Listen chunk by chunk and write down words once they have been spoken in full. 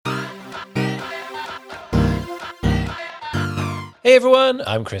Hey everyone,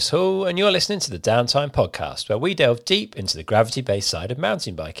 I'm Chris Hall and you're listening to the Downtime Podcast, where we delve deep into the gravity-based side of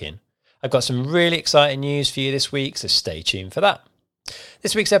mountain biking. I've got some really exciting news for you this week, so stay tuned for that.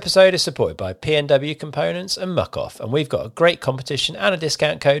 This week's episode is supported by P&W Components and Muc-Off, and we've got a great competition and a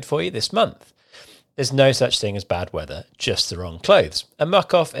discount code for you this month. There's no such thing as bad weather, just the wrong clothes. And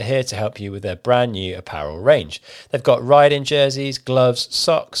Muc-Off are here to help you with their brand new apparel range. They've got ride-in jerseys, gloves,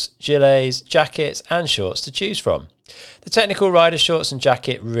 socks, gilets, jackets and shorts to choose from. The technical rider shorts and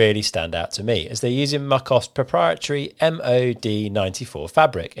jacket really stand out to me as they're using Muc-Off's proprietary MOD94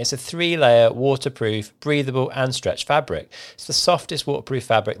 fabric. It's a 3-layer waterproof, breathable and stretch fabric. It's the softest waterproof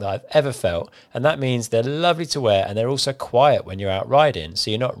fabric that I've ever felt, and that means they're lovely to wear and they're also quiet when you're out riding, so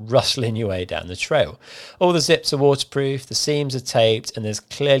you're not rustling your way down the trail. All the zips are waterproof, the seams are taped, and there's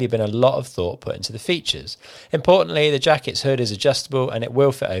clearly been a lot of thought put into the features. Importantly, the jacket's hood is adjustable and it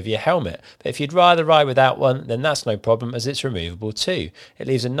will fit over your helmet, but if you'd rather ride without one, then that's no problem as it's removable too. It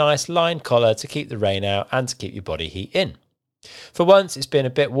leaves a nice lined collar to keep the rain out and to keep your body heat in. For once, it's been a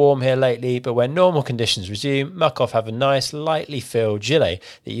bit warm here lately, but when normal conditions resume, Muc-Off have a nice lightly filled gilet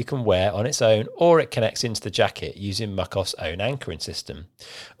that you can wear on its own, or it connects into the jacket using Muc-Off's own anchoring system.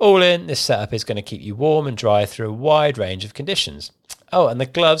 All in, this setup is going to keep you warm and dry through a wide range of conditions. Oh, and the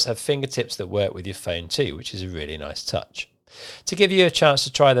gloves have fingertips that work with your phone too, which is a really nice touch. To give you a chance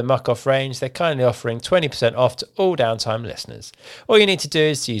to try the Muc-Off range, they're kindly offering 20% off to all Downtime listeners. All you need to do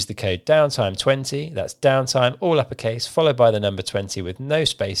is to use the code DOWNTIME20, that's downtime all uppercase followed by the number 20 with no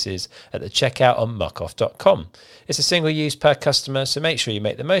spaces at the checkout on mucoff.com. It's a single use per customer, so make sure you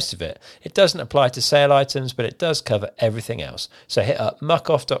make the most of it. It doesn't apply to sale items, but it does cover everything else. So hit up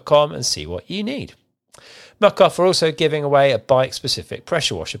mucoff.com and see what you need. Muc-Off are also giving away a bike-specific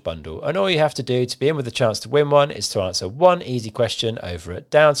pressure washer bundle, and all you have to do to be in with a chance to win one is to answer one easy question over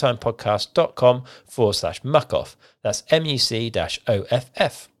at downtimepodcast.com/Muc-Off. That's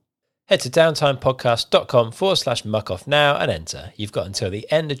MUC-OFF. Head to downtimepodcast.com/Muc-Off now and enter. You've got until the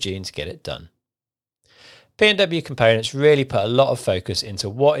end of June to get it done. P&W Components really put a lot of focus into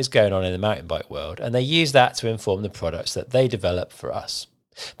what is going on in the mountain bike world, and they use that to inform the products that they develop for us.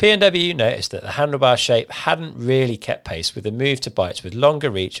 P&W noticed that the handlebar shape hadn't really kept pace with the move to bikes with longer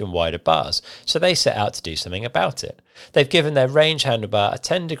reach and wider bars, so they set out to do something about it. They've given their range handlebar a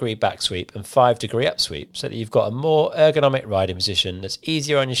 10-degree back sweep and 5-degree up sweep so that you've got a more ergonomic riding position that's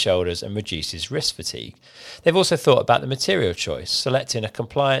easier on your shoulders and reduces wrist fatigue. They've also thought about the material choice, selecting a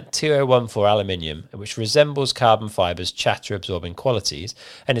compliant 2014 aluminium which resembles carbon fiber's chatter-absorbing qualities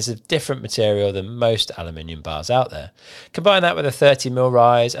and is a different material than most aluminium bars out there. Combine that with a 30mm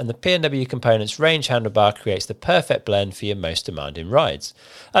rise and the P&W Components range handlebar creates the perfect blend for your most demanding rides.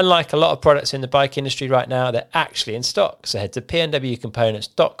 Unlike a lot of products in the bike industry right now, they're actually in stock, so head to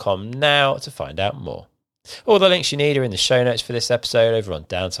pnwcomponents.com now to find out more. All the links you need are in the show notes for this episode over on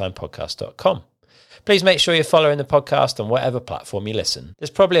downtimepodcast.com. Please make sure you're following the podcast on whatever platform you listen.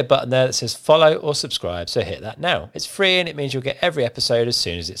 There's probably a button there that says follow or subscribe, so hit that now. It's free and it means you'll get every episode as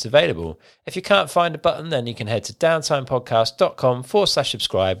soon as it's available. If you can't find a button, then you can head to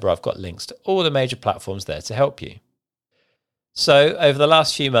downtimepodcast.com/subscribe where I've got links to all the major platforms there to help you. So, over the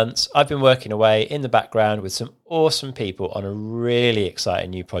last few months, I've been working away in the background with some awesome people on a really exciting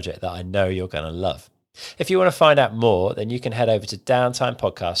new project that I know you're going to love. If you want to find out more, then you can head over to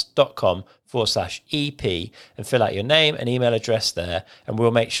downtimepodcast.com/EP and fill out your name and email address there, and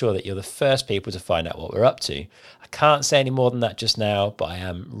we'll make sure that you're the first people to find out what we're up to. I can't say any more than that just now, but I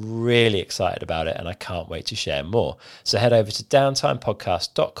am really excited about it and I can't wait to share more. So head over to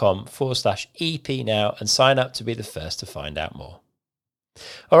downtimepodcast.com/EP now and sign up to be the first to find out more.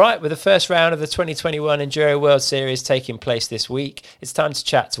 All right, with the first round of the 2021 Enduro World Series taking place this week, it's time to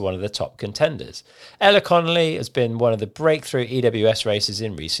chat to one of the top contenders. Ella Connolly has been one of the breakthrough EWS racers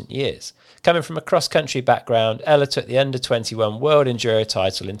in recent years. Coming from a cross-country background, Ella took the Under-21 World Enduro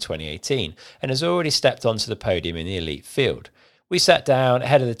title in 2018 and has already stepped onto the podium in the elite field. We sat down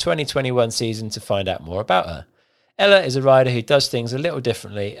ahead of the 2021 season to find out more about her. Ella is a rider who does things a little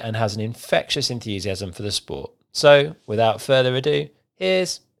differently and has an infectious enthusiasm for the sport. So, without further ado,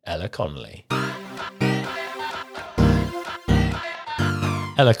 here's Ella Connolly.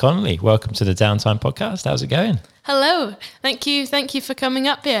 Ella Connolly, welcome to the Downtime Podcast. How's it going? Hello. Thank you for coming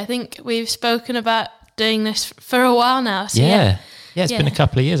up here. I think we've spoken about doing this for a while now. So Yeah, it's been a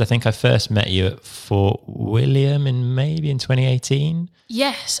couple of years. I think I first met you at Fort William in 2018.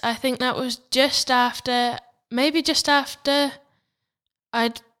 Yes, I think that was just after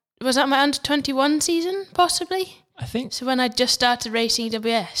was that my under-21 season, possibly? I think So when I just started racing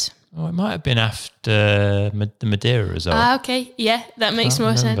EWS. Oh, it might have been after the Madeira result. Okay. Yeah, that makes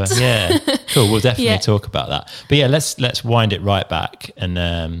more sense. Yeah, cool. We'll definitely talk about that. But yeah, let's wind it right back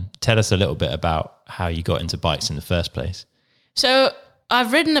and tell us a little bit about how you got into bikes in the first place. So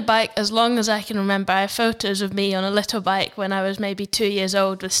I've ridden a bike as long as I can remember. I have photos of me on a little bike when I was maybe 2 years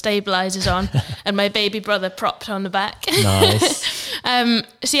old with stabilizers on and my baby brother propped on the back. Nice.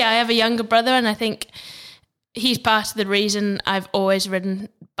 So yeah, I have a younger brother and I think he's part of the reason I've always ridden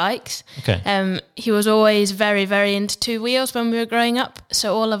bikes. Okay. He was always very, very into two wheels when we were growing up.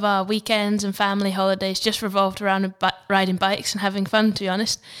 So all of our weekends and family holidays just revolved around riding bikes and having fun, to be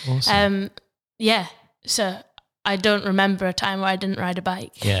honest. Awesome. Yeah. So I don't remember a time where I didn't ride a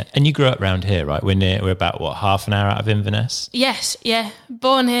bike. Yeah. And you grew up around here, right? We're about, half an hour out of Inverness? Yes. Yeah.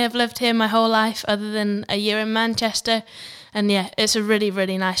 Born here. I've lived here my whole life other than a year in Manchester. And yeah, it's a really,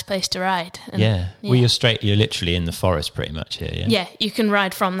 really nice place to ride. And, Well, you're literally in the forest pretty much here, yeah? Yeah, you can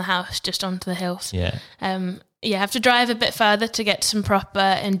ride from the house just onto the hills. Yeah. I have to drive a bit further to get to some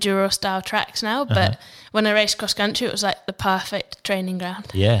proper enduro-style tracks now, but when I raced cross-country, it was like the perfect training ground.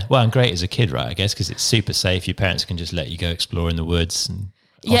 Yeah, well, and great as a kid, right, I guess, because it's super safe. Your parents can just let you go explore in the woods and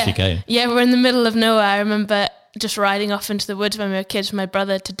off you go. Yeah, we're in the middle of nowhere. I remember just riding off into the woods when we were kids with my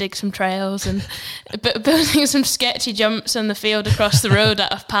brother to dig some trails and building some sketchy jumps on the field across the road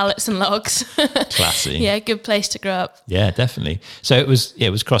out of pallets and logs. Classy. Yeah, good place to grow up. Yeah, definitely. So it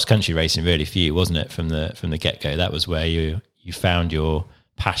was cross country racing really for you, wasn't it? From the get go, that was where you found your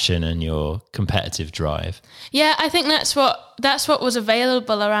passion and your competitive drive. Yeah, I think that's what was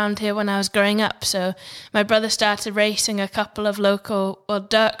available around here when I was growing up. So my brother started racing a couple of local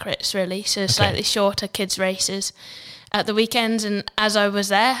dirt crits really, so slightly shorter kids races at the weekends. And as I was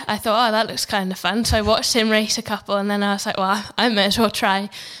there, I thought, oh, that looks kind of fun. So I watched him race a couple, and then I was like, well, I may as well try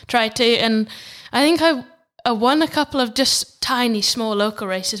too. And I think I won a couple of just tiny, small local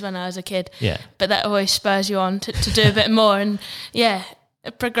races when I was a kid. Yeah. But that always spurs you on to do a bit more. And yeah,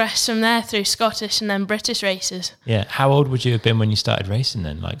 it progressed from there through Scottish and then British races. Yeah. How old would you have been when you started racing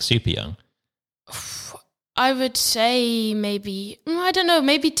then? Like super young? I would say maybe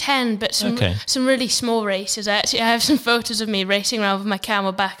 10, but some really small races. I have some photos of me racing around with my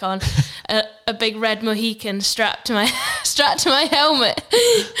Camelback on, a big red Mohican strapped to my helmet.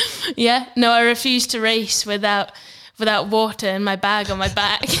 Yeah, no, I refused to race without water in my bag on my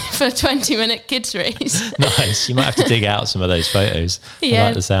back for a 20-minute kids race. Nice. You might have to dig out some of those photos. I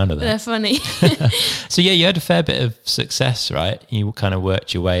like the sound of that. They're funny. So yeah, you had a fair bit of success, right? You kind of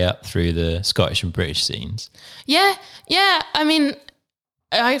worked your way up through the Scottish and British scenes. Yeah. I mean,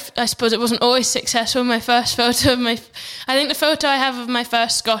 I suppose it wasn't always successful. My first photo I think the photo I have of my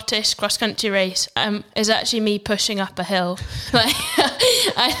first Scottish cross-country race is actually me pushing up a hill. Like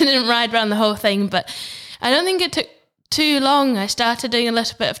I didn't ride around the whole thing, but I don't think it took too long. I started doing a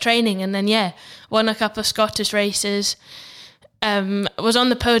little bit of training and then won a couple of Scottish races. Was on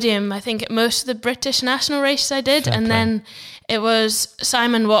the podium I think at most of the British national races I did. Fair and play. Then it was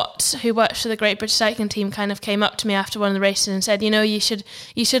Simon Watts, who works for the Great British Cycling Team, kind of came up to me after one of the races and said, you should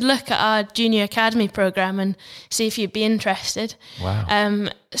look at our junior academy program and see if you'd be interested. Wow.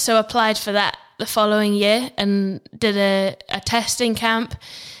 So applied for that the following year and did a testing camp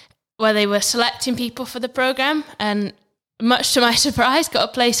where they were selecting people for the program, and much to my surprise, got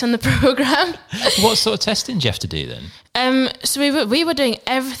a place on the program. What sort of testing do you have to do then? So we were doing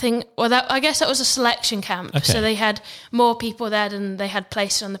everything. Well, I guess that was a selection camp. Okay. So they had more people there than they had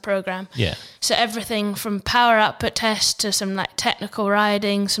places on the program. Yeah. So everything from power output tests to some like technical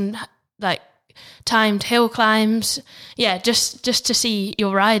riding, some like timed hill climbs. Yeah, just to see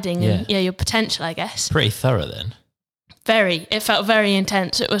your riding and your potential, I guess. Pretty thorough then. It felt very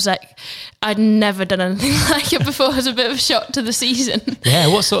intense. It was like I'd never done anything like it before. It was a bit of a shock to the season. Yeah.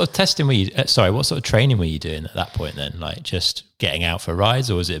 What sort of testing were you? What sort of training were you doing at that point then? Like just getting out for rides,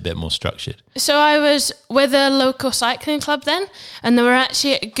 or was it a bit more structured? So I was with a local cycling club then, and there were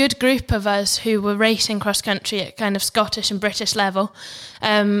actually a good group of us who were racing cross country at kind of Scottish and British level.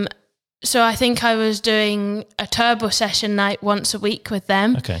 So I think I was doing a turbo session night once a week with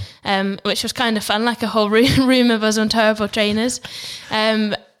them, which was kind of fun, like a whole room of us on turbo trainers.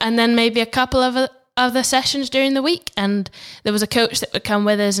 And then maybe a couple of other sessions during the week. And there was a coach that would come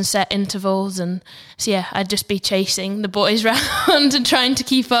with us and set intervals. And so, I'd just be chasing the boys around and trying to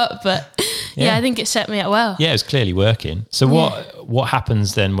keep up. But I think it set me up well. Yeah, it was clearly working. So what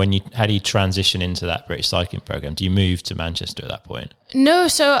happens then how do you transition into that British cycling program? Do you move to Manchester at that point? No,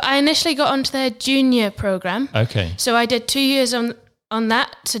 so I initially got onto their junior program. Okay. So I did 2 years on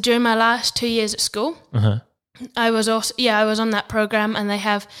that. So during my last 2 years at school, I was also I was on that program, and they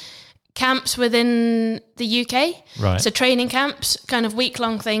have camps within the UK. Right. So training camps, kind of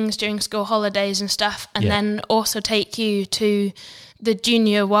week-long things during school holidays and stuff, and then also take you to the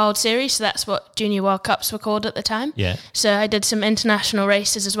Junior World Series. So that's what Junior World Cups were called at the time. Yeah. So I did some international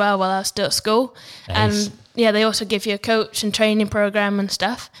races as well while I was still at school. Nice. And they also give you a coach and training program and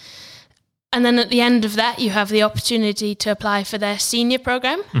stuff. And then at the end of that, you have the opportunity to apply for their senior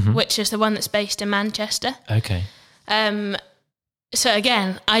program, which is the one that's based in Manchester. Okay. So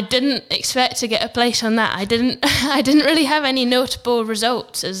again, I didn't expect to get a place on that. I didn't really have any notable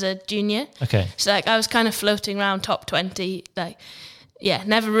results as a junior. Okay. So like I was kind of floating around top 20. Like,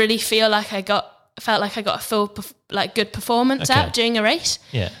 never really felt like I got a full good performance out during a race.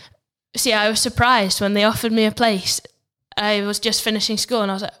 Yeah. So I was surprised when they offered me a place. I was just finishing school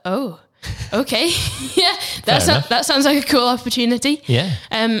and I was like, oh, okay. That sounds like a cool opportunity. Yeah.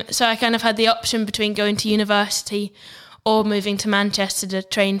 So I kind of had the option between going to university or moving to Manchester to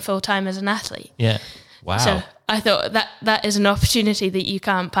train full-time as an athlete. Yeah. Wow. So I thought that is an opportunity that you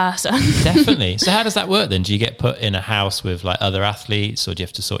can't pass on. Definitely. So how does that work then? Do you get put in a house with like other athletes, or do you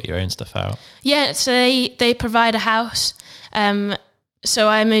have to sort your own stuff out? Yeah, so they provide a house. So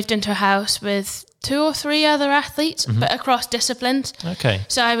I moved into a house with 2 or 3 other athletes, but across disciplines. Okay.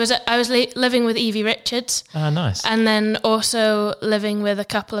 So I was living with Evie Richards. Ah, nice. And then also living with a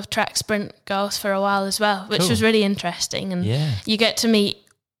couple of track sprint girls for a while as well, which was really interesting. And you get to meet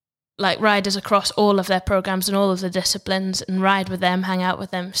like riders across all of their programs and all of the disciplines and ride with them, hang out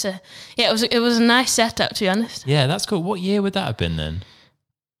with them. So it was a nice setup, to be honest. Yeah, that's cool. What year would that have been then?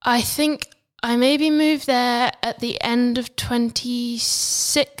 I think I maybe moved there at the end of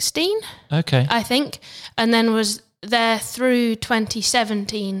 2016. Okay. I think. And then was there through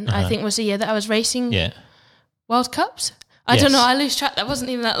 2017, I think was the year that I was racing World Cups. I don't know, I lose track. That wasn't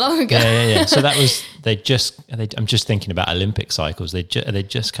even that long ago. Yeah. So that was, I'm just thinking about Olympic cycles. They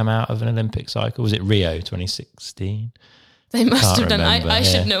just come out of an Olympic cycle. Was it Rio 2016? They must have done. Remember, I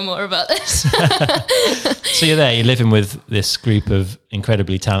should know more about this. So you're there, you're living with this group of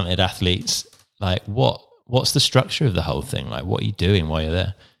incredibly talented athletes. Like what's the structure of the whole thing? Like what are you doing while you're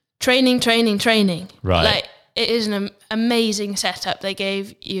there? Training. Right. Like it is an amazing setup. They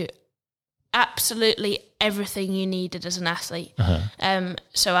gave you absolutely everything you needed as an athlete.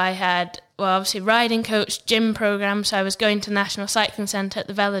 So I had, obviously riding coach, gym program. So I was going to National Cycling Centre at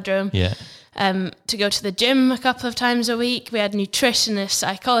the Velodrome. Yeah. To go to the gym a couple of times a week. We had nutritionists,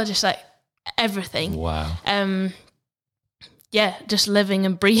 psychologists, like everything. Wow. Just living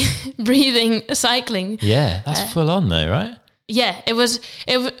and breathing cycling. Yeah, that's full on though, right? Yeah, it was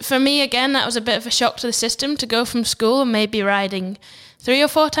for me again, that was a bit of a shock to the system to go from school and maybe riding 3 or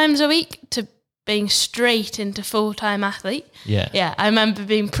 4 times a week to being straight into full-time athlete. Yeah, I remember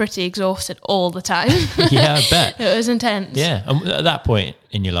being pretty exhausted all the time. Yeah, I bet. It was intense. Yeah, and at that point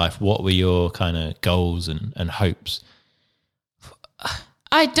in your life, what were your kind of goals and hopes?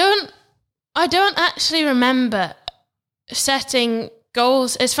 I don't actually remember setting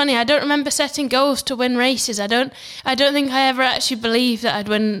goals. It's funny, I don't remember setting goals to win races. I don't think I ever actually believed that I'd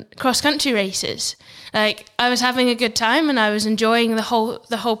win cross-country races. Like, I was having a good time and I was enjoying the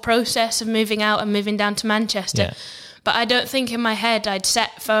whole process of moving out and moving down to Manchester. Yeah. But I don't think in my head I'd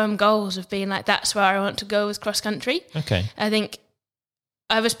set firm goals of being like, that's where I want to go with cross-country. Okay. I think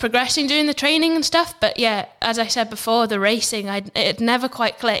I was progressing doing the training and stuff, but yeah, as I said before, the racing, it never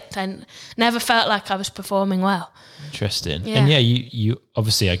quite clicked. I never felt like I was performing well. Interesting. Yeah. And yeah, you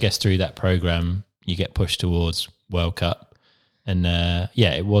obviously, I guess through that program, you get pushed towards World Cup. And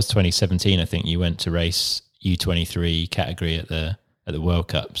it was 2017. I think you went to race U23 category at the World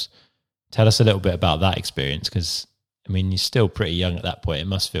Cups. Tell us a little bit about that experience, because I mean, you're still pretty young at that point. It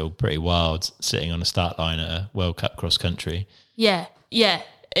must feel pretty wild sitting on a start line at a World Cup cross country. Yeah.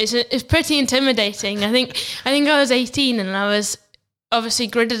 It's pretty intimidating. I think I was 18 and I was obviously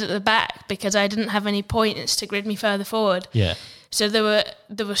gridded at the back because I didn't have any points to grid me further forward. Yeah. So there were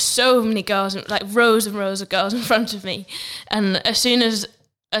so many girls, like rows and rows of girls in front of me, and as soon as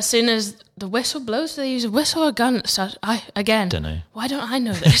the whistle blows, do they use a whistle or a gun? So I again don't know. Why don't I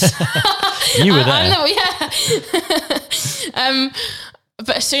know this? You were there. I know, yeah.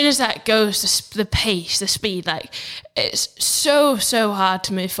 But as soon as that goes, the pace, the speed, like it's so hard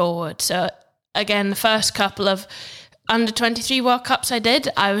to move forward. So again, the first couple of under 23 World Cups I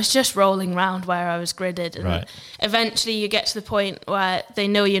was just rolling around where I was gridded. And eventually you get to the point where they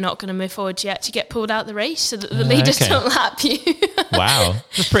know you're not going to move forward yet. You get pulled out the race so that the leaders don't lap you. Wow.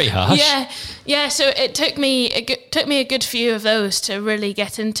 That's pretty harsh. Yeah. So it took me a good few of those to really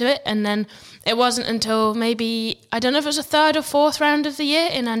get into it. And then it wasn't until maybe, I don't know if it was a third or fourth round of the year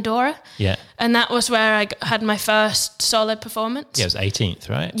in Andorra. Yeah. And that was where I had my first solid performance. Yeah, it was 18th,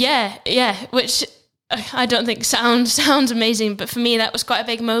 right? Yeah, which I don't think sounds amazing, but for me that was quite a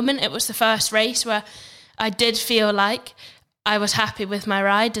big moment. It was the first race where I did feel like I was happy with my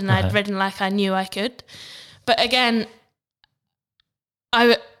ride and I'd ridden like I knew I could. But again,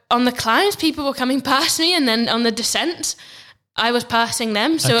 on the climbs, people were coming past me, and then on the descents, I was passing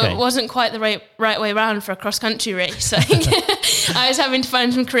them. So it wasn't quite the right way around for a cross-country race. I was having to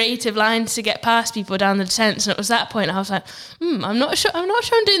find some creative lines to get past people down the descents, and it was that point I was like, I'm not sure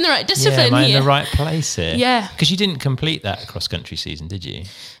I'm doing the right discipline here. Am I in the right place here? Yeah. Because you didn't complete that cross-country season, did you?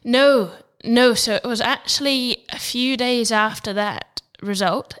 No. So it was actually a few days after that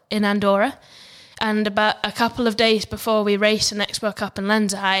result in Andorra, and about a couple of days before we raced the next World Cup in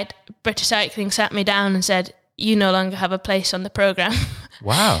Lenzerheide, British Cycling sat me down and said, you no longer have a place on the programme.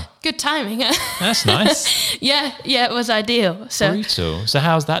 Wow. Good timing. That's nice. Yeah, it was ideal. So brutal. So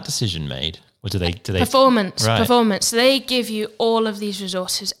how's that decision made? Or do they performance. Right. Performance. They give you all of these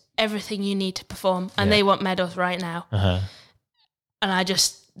resources, everything you need to perform, and they want medals right now. And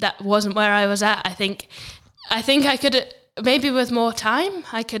that wasn't where I was at. I think I could, maybe with more time,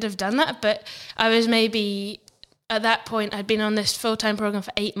 I could have done that, but I was maybe, at that point, I'd been on this full-time program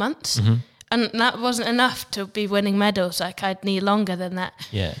for 8 months, and that wasn't enough to be winning medals. Like, I'd need longer than that.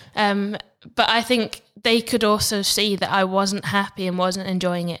 Yeah. But I think they could also see that I wasn't happy and wasn't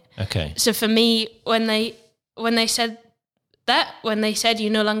enjoying it. Okay. So for me, when they said you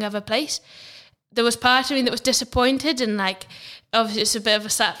no longer have a place, there was part of me that was disappointed, and like, obviously it's a bit of a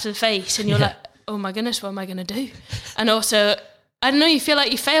slap to the face, and you're like, oh my goodness, what am I going to do? And also, I don't know, you feel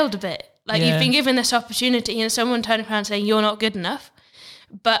like you failed a bit. Like you've been given this opportunity and someone turning around saying you're not good enough.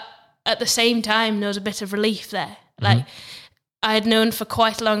 But at the same time, there was a bit of relief there. Like I had known for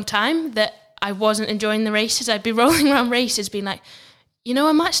quite a long time that I wasn't enjoying the races. I'd be rolling around races being like,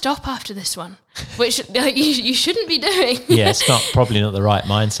 I might stop after this one, which like, you shouldn't be doing. Yeah, it's probably not the right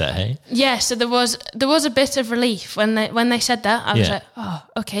mindset, hey? Yeah, so there was a bit of relief when they said that. I was like, oh,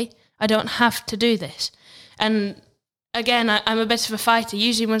 okay, I don't have to do this. And again, I'm a bit of a fighter.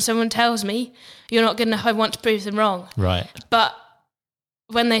 Usually when someone tells me you're not good enough, I want to prove them wrong. Right. But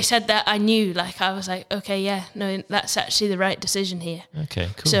when they said that, I knew, like, I was like, okay, yeah, no, that's actually the right decision here. Okay,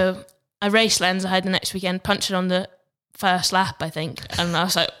 cool. So I raced Lenzerheide the next weekend, punched it on the first lap, I think, and I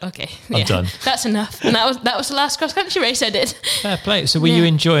was like, okay, I'm done. That's enough. And that was the last cross country race I did. Fair play. So were you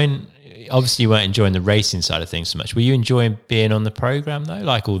enjoying? Obviously, you weren't enjoying the racing side of things so much. Were you enjoying being on the program though,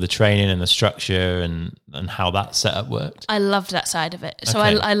 like all the training and the structure and how that setup worked? I loved that side of it. So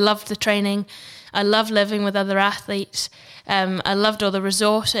Okay. I loved the training. I loved living with other athletes. I loved all the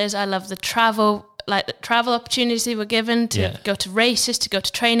resources. I loved the travel, like the travel opportunities we were given to go to races, to go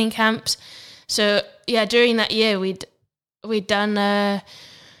to training camps. So yeah, during that year we'd done a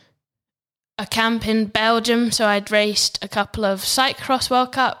camp in Belgium. So I'd raced a couple of cyclocross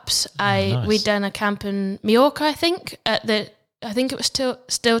World Cups. Nice. We'd done a camp in Mallorca, I think, I think it was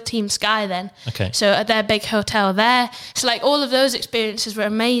still Team Sky then. Okay. So at their big hotel there. So like all of those experiences were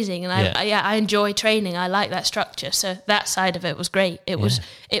amazing, and I enjoy training. I like that structure. So that side of it was great. It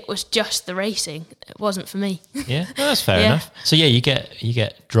was just the racing. It wasn't for me. Yeah, well, that's fair enough. So yeah, you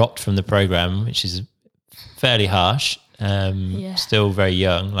get dropped from the program, which is fairly harsh. Still very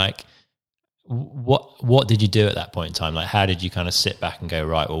young. Like, what did you do at that point in time? Like, how did you kind of sit back and go,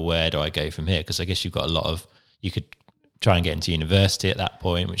 right, well, where do I go from here? Because I guess you've got a lot of, you could try and get into university at that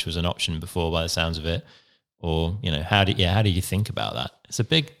point, which was an option before by the sounds of it. Or, how did you think about that? It's a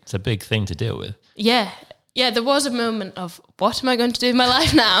big thing to deal with. Yeah, there was a moment of, what am I going to do in my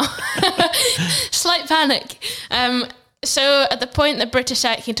life now? Slight panic. So at the point that British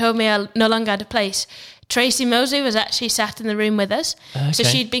Cycling told me I no longer had a place, Tracy Mosley was actually sat in the room with us. Okay. So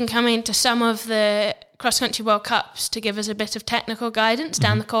she'd been coming to some of the cross-country World Cups to give us a bit of technical guidance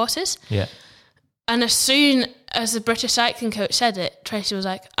down the courses. Yeah. And as soon as the British cycling coach said it, Tracy was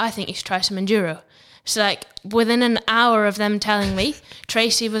like, I think you should try some enduro. So like within an hour of them telling me,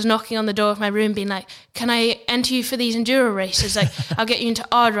 Tracy was knocking on the door of my room being like, can I enter you for these enduro races? Like, I'll get you into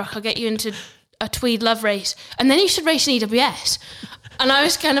Ardrock, I'll get you into a Tweed Love race, and then you should race an EWS. And I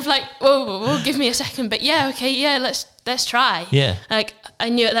was kind of like, whoa, give me a second. But yeah, okay, yeah, let's try. Yeah. Like, I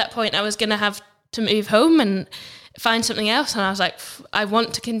knew at that point I was going to have to move home and find something else. And I was like, I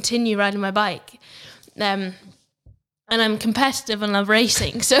want to continue riding my bike. And I'm competitive and love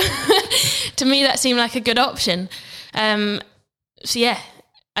racing. So to me, that seemed like a good option. So yeah,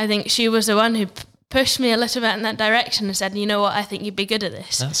 I think she was the one who pushed me a little bit in that direction and said, you know what, I think you'd be good at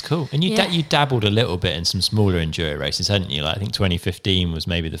this. That's cool. And you dabbled a little bit in some smaller enduro races, hadn't you? Like I think 2015 was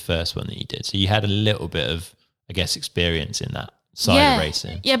maybe the first one that you did. So you had a little bit of, I guess, experience in that side of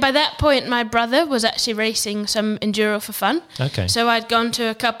racing. Yeah, by that point, my brother was actually racing some enduro for fun. Okay. So I'd gone to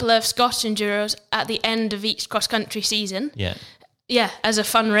a couple of Scottish enduros at the end of each cross-country season. Yeah. Yeah, as a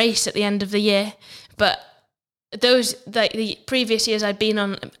fun race at the end of the year. But those, like the previous years, I'd been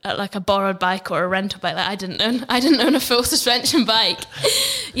on like a borrowed bike or a rental bike. Like I didn't own a full suspension bike.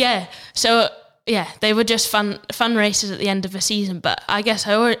 Yeah, so yeah, they were just fun races at the end of a season. But I guess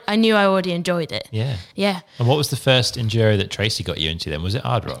I knew I already enjoyed it. Yeah, yeah. And what was the first enduro that Tracy got you into? Then was it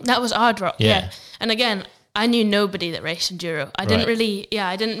Ardrock? That was Ardrock. Yeah. And again, I knew nobody that raced enduro. I didn't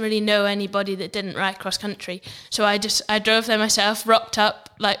really know anybody that didn't ride cross country. So I drove there myself, rocked up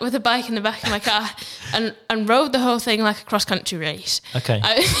like with a bike in the back of my car, and rode the whole thing like a cross country race. Okay.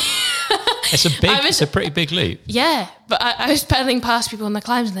 It's a pretty big loop. Yeah, but I was pedaling past people on the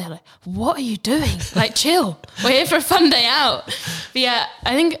climbs, and they're like, "What are you doing? Like, chill. We're here for a fun day out." But yeah,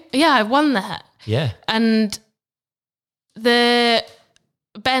 I think I won that. Yeah. And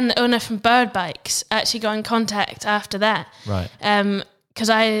Ben, the owner from Bird Bikes, actually got in contact after that. Right. Because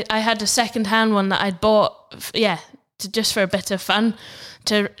I had a second-hand one that I'd bought, just for a bit of fun,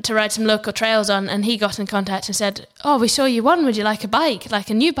 to ride some local trails on, and he got in contact and said, "Oh, we saw you won. Would you like a bike, like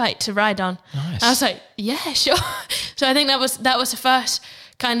a new bike to ride on?" Nice. I was like, "Yeah, sure." So I think that was the first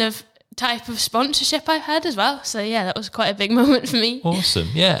kind of type of sponsorship I've had as well. So yeah, that was quite a big moment for me. Awesome.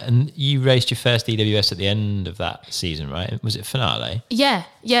 Yeah, and you raced your first EWS at the end of that season, right? Was it Finale? Yeah.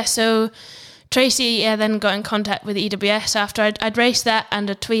 So Tracy then got in contact with EWS after I'd raced that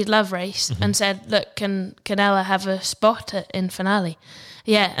and a Tweed Love race, and said, "Look, can Ella have a spot in Finale?"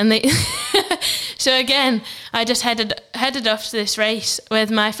 Yeah, and they so again, I just headed off to this race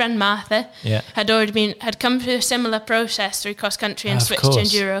with my friend Martha. Yeah, had come through a similar process through cross country and switched to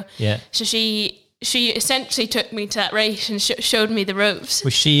enduro. Yeah, so she essentially took me to that race and showed me the ropes.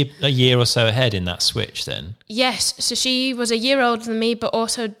 Was she a year or so ahead in that switch then? Yes, so she was a year older than me, but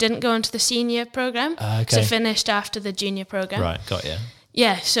also didn't go into the senior program. Okay. So finished after the junior program. Right, got you.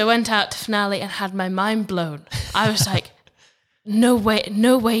 Yeah, so went out to Finale and had my mind blown. I was like, no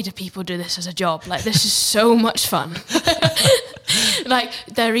way do people do this as a job. Like, this is so much fun. Like,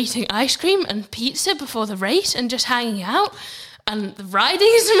 they're eating ice cream and pizza before the race and just hanging out. And the riding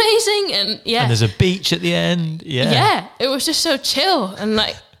is amazing. And yeah. And there's a beach at the end. Yeah. Yeah, it was just so chill and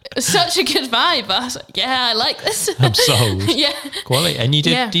like such a good vibe. I was like, yeah, I like this. I'm sold. Yeah. Quality. And you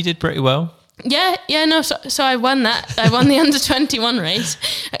did pretty well. Yeah, no, so I won that. I won the under-21 race.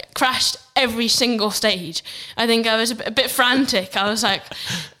 I crashed every single stage. I think I was a bit frantic. I was like,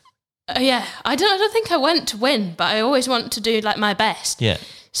 I don't think I went to win, but I always want to do like my best. Yeah.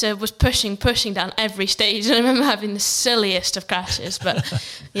 So I was pushing down every stage, and I remember having the silliest of crashes. But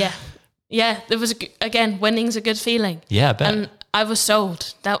yeah, there was winning's a good feeling. Yeah, I bet. And I was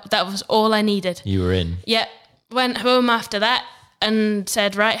sold. That was all I needed. You were in. Yeah, went home after that and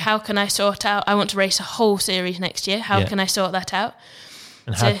said, right, how can I sort out? I want to race a whole series next year. How can I sort that out?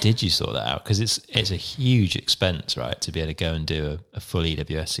 And how did you sort that out? Because it's a huge expense, right, to be able to go and do a full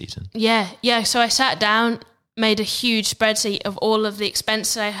EWS season. Yeah. So I sat down, made a huge spreadsheet of all of the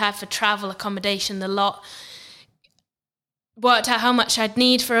expenses I had for travel, accommodation, the lot, worked out how much I'd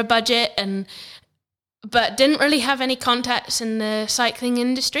need for a budget, but didn't really have any contacts in the cycling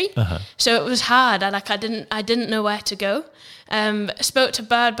industry. So it was hard. I didn't know where to go. Spoke to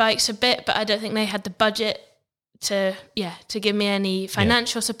Bird Bikes a bit, but I don't think they had the budget to give me any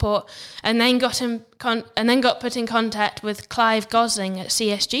financial support. And then got put in contact with Clive Gosling at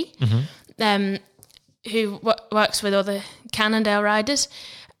CSG, who works with other Cannondale riders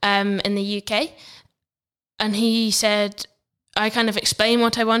in the UK. And he said, I kind of explained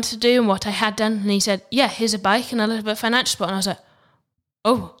what I wanted to do and what I had done. And he said, yeah, here's a bike and a little bit of financial support. And I was like,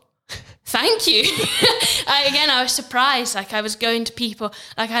 oh, thank you. I was surprised. Like, I was going to people,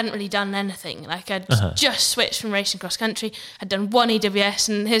 like, I hadn't really done anything. Like, I'd just switched from racing cross country. I'd done one EWS,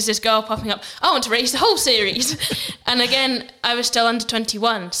 and here's this girl popping up, I want to race the whole series. And again, I was still under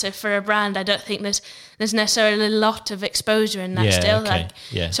 21. So for a brand, I don't think there's necessarily a lot of exposure in that still.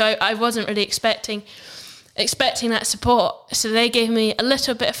 Okay. So I wasn't really expecting that support. So they gave me a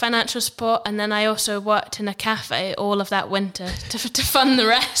little bit of financial support, and then I also worked in a cafe all of that winter to fund the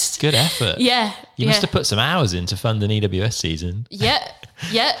rest. Good effort. Yeah. You must have put some hours in to fund an EWS season. Yeah.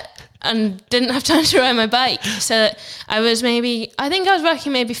 And didn't have time to ride my bike. So I was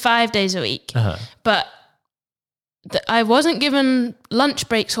working maybe 5 days a week, but I wasn't given lunch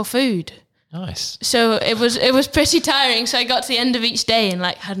breaks or food. Nice. So it was pretty tiring. So I got to the end of each day and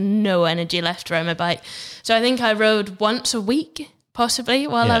like had no energy left to ride my bike. So I think I rode once a week, possibly,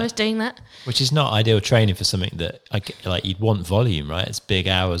 while I was doing that. Which is not ideal training for something that like you'd want volume, right? It's big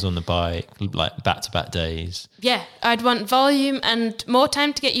hours on the bike, like back-to-back days. Yeah, I'd want volume and more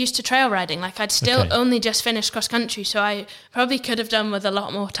time to get used to trail riding. Like I'd still only just finished cross country, so I probably could have done with a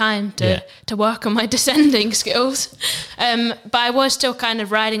lot more time to work on my descending skills. But I was still kind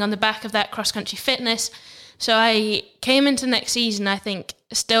of riding on the back of that cross country fitness. So I came into next season, I think,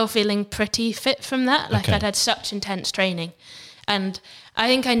 still feeling pretty fit from that. Like I'd had such intense training. And I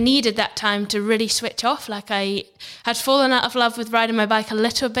think I needed that time to really switch off. Like I had fallen out of love with riding my bike a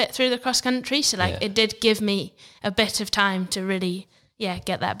little bit through the cross country. So like it did give me a bit of time to really,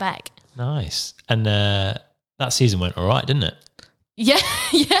 get that back. Nice. And that season went all right, didn't it? Yeah.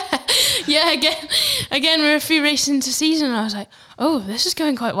 Again, we're a few races into season and I was like, oh, this is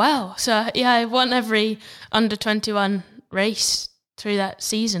going quite well. So I won every under 21 race through that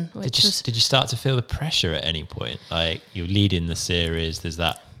season. Did you start to feel the pressure at any point? Like you're leading the series, there's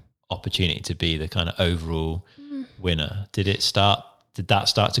that opportunity to be the kind of overall winner. Did that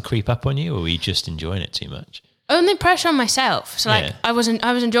start to creep up on you, or were you just enjoying it too much? Only pressure on myself. So like I was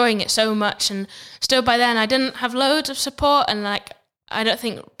enjoying it so much, and still by then I didn't have loads of support, and like I don't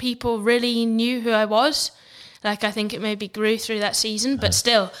think people really knew who I was. Like I think it maybe grew through that season, but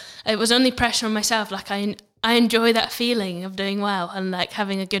still it was only pressure on myself. Like I enjoy that feeling of doing well and like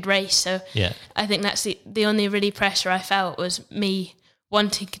having a good race. So I think that's the only really pressure I felt was me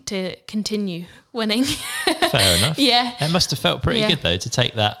wanting to continue winning. Fair enough. Yeah. It must have felt pretty good though to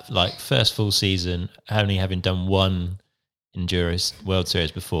take that like first full season, only having done one Enduro World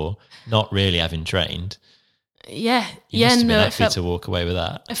Series before, not really having trained. Yeah. You must have been happy to walk away with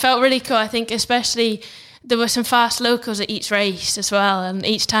that. It felt really cool. I think especially there were some fast locals at each race as well, and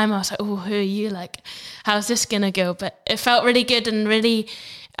each time I was like, oh, who are you? Like, how's this going to go? But it felt really good, and really,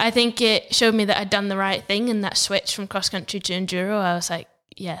 I think it showed me that I'd done the right thing, and that switch from cross-country to enduro, I was like,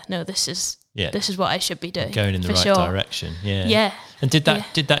 this is what I should be doing. Going in the right direction, Yeah. And did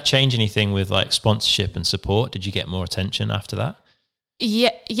that change anything with like sponsorship and support? Did you get more attention after that?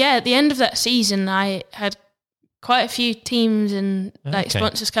 Yeah, at the end of that season, I had quite a few teams and like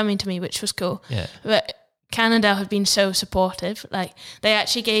sponsors coming to me, which was cool. Yeah. But Cannondale had been so supportive. Like they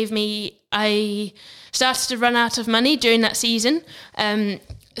actually I started to run out of money during that season.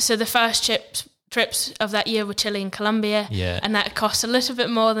 So the first trips of that year were Chile and Colombia. Yeah. And that cost a little bit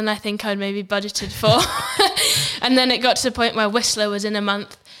more than I think I'd maybe budgeted for. And then it got to the point where Whistler was in a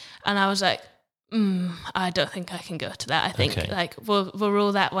month and I was like, I don't think I can go to that. I think like we'll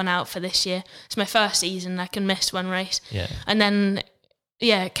rule that one out for this year. It's my first season. I can miss one race. Yeah. And then,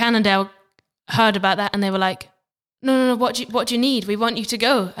 Cannondale heard about that and they were like, no, what do you need? We want you to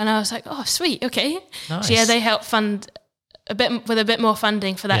go. And I was like, oh, sweet, okay. Nice. So they helped fund a bit more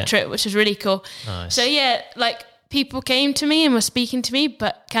funding for that trip, which was really cool. Nice. So like people came to me and were speaking to me,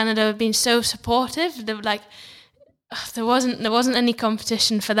 but Canada had been so supportive. They were like, there wasn't any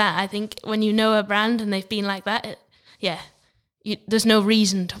competition for that. I think when you know a brand and they've been like that, there's no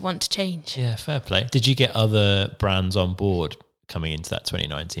reason to want to change. Yeah, fair play. Did you get other brands on board coming into that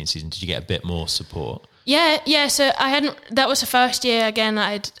 2019 season? Did you get a bit more support? Yeah. So I hadn't. That was the first year again.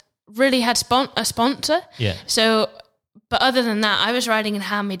 I'd really had a sponsor. Yeah. So, but other than that, I was riding in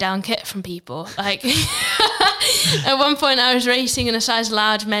hand-me-down kit from people. Like at one point, I was racing in a size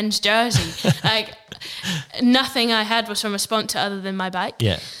large men's jersey. Like nothing I had was from a sponsor other than my bike.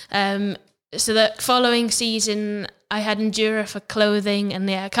 Yeah. So the following season, I had Endura for clothing and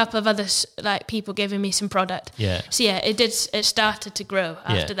a couple of other like people giving me some product. Yeah. So it started to grow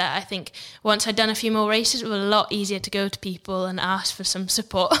after that. I think once I'd done a few more races, it was a lot easier to go to people and ask for some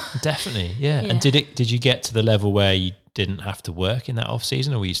support. Definitely, yeah. And did you get to the level where you didn't have to work in that off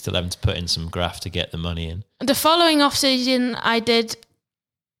season, or were you still having to put in some graft to get the money in? The following off season, I did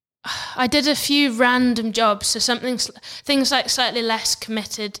a few random jobs, so things like slightly less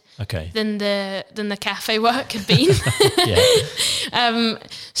committed than the cafe work had been.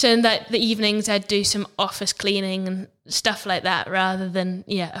 So in the evenings I'd do some office cleaning and stuff like that rather than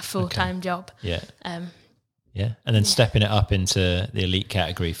a full-time job. Yeah. And then stepping it up into the elite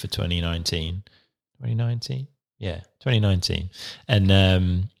category for 2019. 2019. And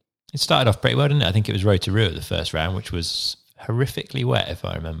it started off pretty well, didn't it? I think it was Rotorua at the first round, which was horrifically wet, if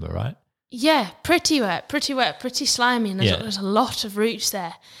I remember right. Yeah, pretty wet, pretty slimy, and there's a lot of roots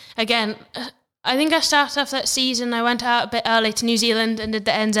there. Again, I think I started off that season, I went out a bit early to New Zealand and did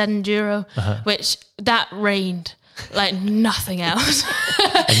the NZ Enduro, which that rained. like nothing else.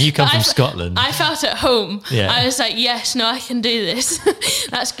 And you come from Scotland. I felt at home. Yeah. I was like, yes, no, I can do this.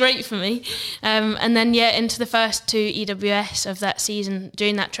 That's great for me. And then, into the first 2 EWS of that season,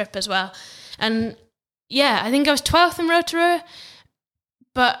 doing that trip as well. And I think I was 12th in Rotorua,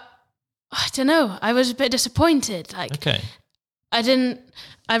 but I don't know. I was a bit disappointed. I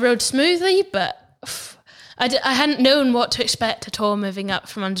rode smoothly, but I hadn't known what to expect at all moving up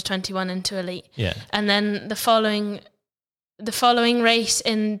from under 21 into elite. Yeah. And then the following race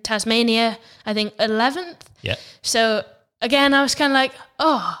in Tasmania, I think 11th. Yeah. So again, I was kind of like,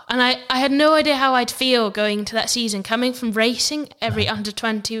 and I had no idea how I'd feel going to that season, coming from racing every under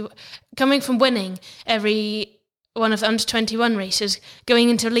 20, coming from winning every one of the under 21 races, going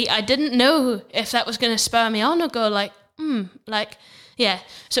into elite. I didn't know if that was going to spur me on or go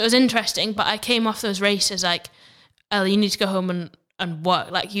so it was interesting, but I came off those races like, Elle, you need to go home and work.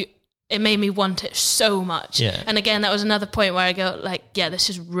 It made me want it so much. Yeah. And again, that was another point where I go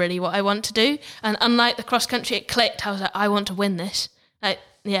this is really what I want to do. And unlike the cross country, it clicked. I was like, I want to win this.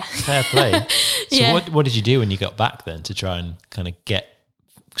 Fair play. So what did you do when you got back then to try and kind of get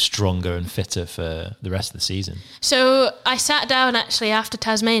stronger and fitter for the rest of the season? So I sat down actually after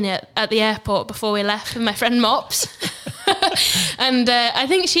Tasmania at the airport before we left with my friend Mops. And I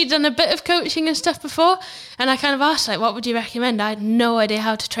think she'd done a bit of coaching and stuff before, and I kind of asked what would you recommend? I had no idea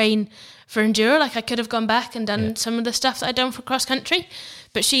how to train for enduro. I could have gone back and done some of the stuff that I'd done for cross country,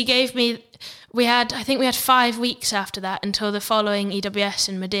 but she gave me, we had 5 weeks after that until the following EWS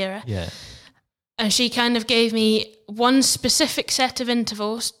in Madeira. And she kind of gave me one specific set of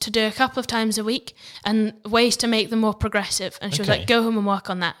intervals to do a couple of times a week and ways to make them more progressive. And she was like, go home and work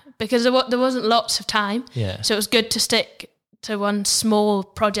on that. Because there wasn't lots of time. Yeah. So it was good to stick to one small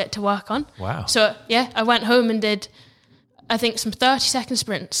project to work on. Wow. So, I went home and did, I think, some 30-second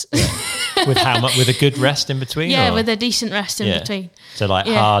sprints. Yeah. With how much? With a good rest in between? Yeah, with a decent rest in between. So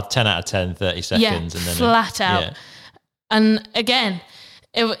hard 10 out of 10, 30 seconds. Yeah, and then flat out. Yeah. And again,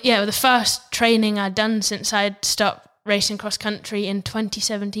 the first training I'd done since I'd stopped racing cross country in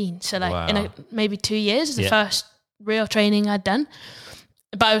 2017. So in maybe 2 years, the first real training I'd done.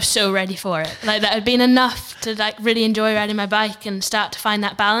 But I was so ready for it. That had been enough to really enjoy riding my bike and start to find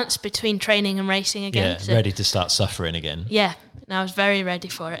that balance between training and racing again. Yeah, ready to start suffering again. Yeah, and I was very ready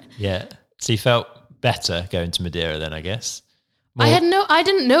for it. Yeah. So you felt better going to Madeira then, I guess? I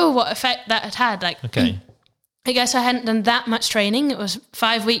didn't know what effect that had had. I guess I hadn't done that much training. It was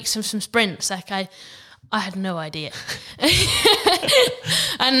 5 weeks of some sprints. I had no idea.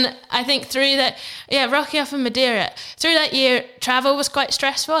 And I think through that, Rocky off in Madeira, through that year, travel was quite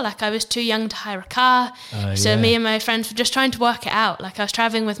stressful. I was too young to hire a car. So me and my friends were just trying to work it out. I was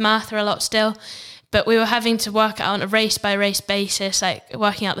traveling with Martha a lot still, but we were having to work it out on a race by race basis,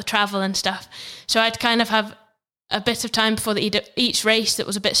 working out the travel and stuff. So I'd kind of have a bit of time before each race that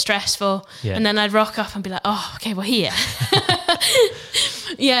was a bit stressful. Yeah. And then I'd rock up and be like, oh, okay, we're here.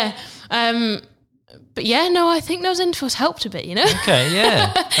 But I think those intervals helped a bit, Okay,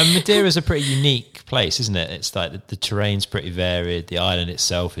 yeah. And Madeira's a pretty unique place, isn't it? It's the terrain's pretty varied. The island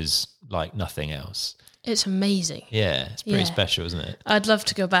itself is like nothing else. It's amazing. Yeah, it's pretty special, isn't it? I'd love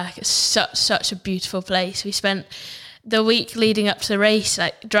to go back. It's such a beautiful place. We spent the week leading up to the race,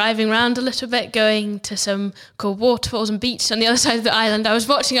 driving around a little bit, going to some cool waterfalls and beaches on the other side of the island. I was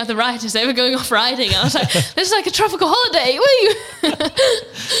watching other riders; they were going off riding, and I was like, "This is like a tropical holiday." Woo!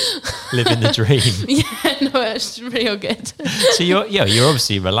 Living the dream. Yeah, no, it's real good. So you're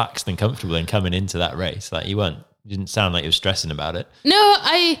obviously relaxed and comfortable in coming into that race. You didn't sound like you were stressing about it. No,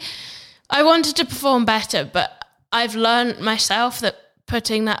 I wanted to perform better, but I've learned myself that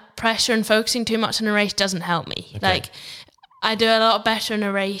putting that pressure and focusing too much on a race doesn't help me. Okay. I do a lot better in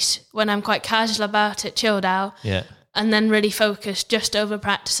a race when I'm quite casual about it, chilled out, and then really focused just over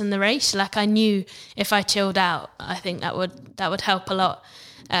practicing the race. I knew if I chilled out, I think that would help a lot.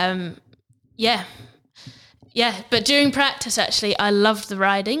 But during practice, actually, I loved the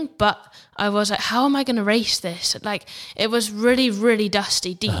riding, but I was like, how am I going to race this? It was really, really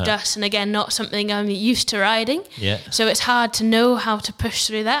dusty, deep dust. And again, not something I'm used to riding. Yeah. So it's hard to know how to push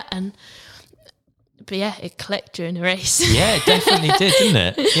through that. But it clicked during the race. Yeah, it definitely did,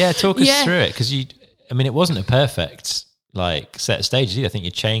 didn't it? Yeah, talk us through it. Because it wasn't a perfect set of stages either. I think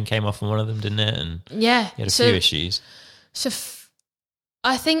your chain came off on one of them, didn't it? And you had a few issues. So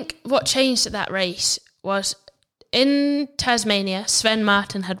I think what changed at that race was, in Tasmania, Sven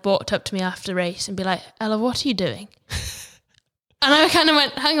Martin had walked up to me after the race and be like, Ella, what are you doing? And I kind of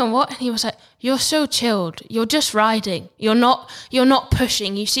went, hang on, what? And he was like, you're so chilled. You're just riding. You're not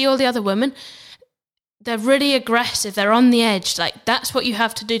pushing. You see all the other women, they're really aggressive. They're on the edge. That's what you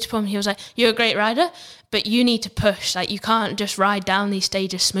have to do to pull them. He was like, you're a great rider, but you need to push. Like, you can't just ride down these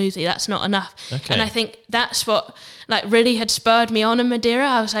stages smoothly. That's not enough. Okay. And I think that's what like really had spurred me on in Madeira.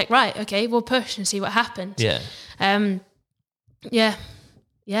 I was like, right, okay, we'll push and see what happens. Yeah.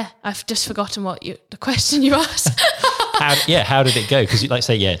 Yeah. I've just forgotten the question you asked. How did it go? Because, like,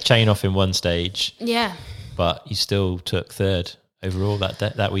 say, chain off in one stage. Yeah. But you still took third overall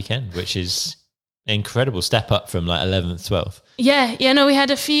that weekend, which is an incredible step up from like 11th, 12th. Yeah. No, we had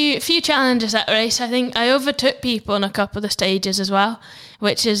a few challenges that race. I think I overtook people on a couple of the stages as well,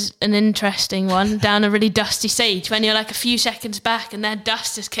 which is an interesting one, down a really dusty stage when you're like a few seconds back and then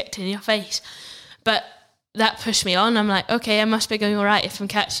dust is kicked in your face. But that pushed me on. I'm like, okay, I must be going all right if I'm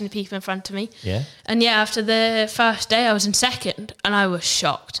catching the people in front of me. Yeah. And after the first day, I was in second and I was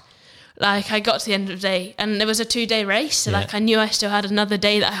shocked. Like, I got to the end of the day and there was a 2-day race. So like, I knew I still had another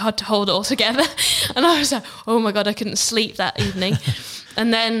day that I had to hold all together. And I was like, oh my God, I couldn't sleep that evening.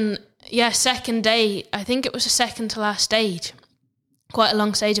 And then, second day, I think it was the second to last stage. Quite a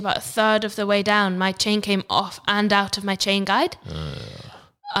long stage, about a third of the way down. My chain came off and out of my chain guide.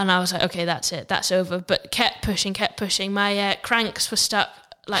 And I was like, okay, that's it. That's over. But kept pushing. My cranks were stuck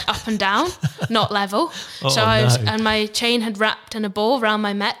like up and down, not level. And my chain had wrapped in a ball around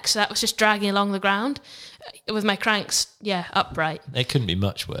my neck, so that was just dragging along the ground with my cranks, upright. It couldn't be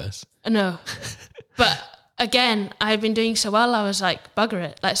much worse. No. But again, I had been doing so well, I was like, bugger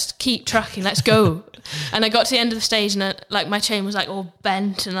it, let's keep trucking, let's go. And I got to the end of the stage and my chain was like all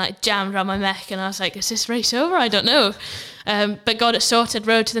bent and like jammed around my neck, and I was like, is this race over? I don't know. But got it sorted,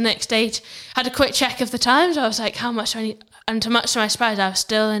 rode to the next stage, had a quick check of the times. I was like, how much do I need? And much to my surprise, I was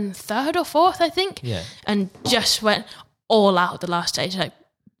still in third or fourth, I think. Yeah. And just went all out the last stage, like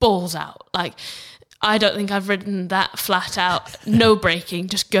balls out. Like, I don't think I've ridden that flat out, no braking,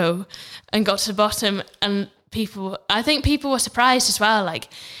 just go. And got to the bottom, and I think people were surprised as well. Like,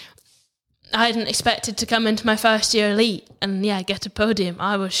 I hadn't expected to come into my first year elite and get a podium.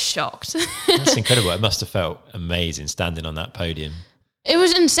 I was shocked. That's incredible. It must have felt amazing standing on that podium. It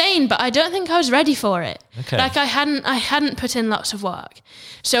was insane, but I don't think I was ready for it. Okay. Like, I hadn't put in lots of work.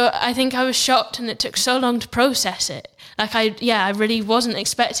 So I think I was shocked, and it took so long to process it. Like, I really wasn't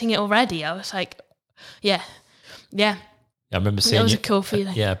expecting it already. I was like, yeah. I remember seeing it was a cool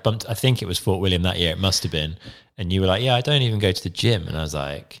feeling. Bumped. I think it was Fort William that year. It must have been. And you were like, I don't even go to the gym. And I was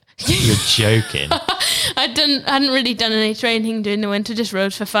like, you're joking. I hadn't really done any training during the winter, just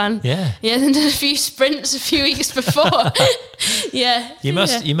rode for fun. Yeah. Then did a few sprints a few weeks before. You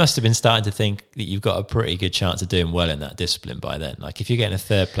must have been starting to think that you've got a pretty good chance of doing well in that discipline by then. Like, if you're getting a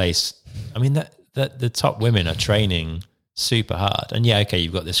third place, I mean, that the top women are training super hard. And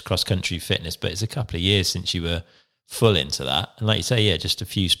you've got this cross country fitness, but it's a couple of years since you were full into that. And like you say, just a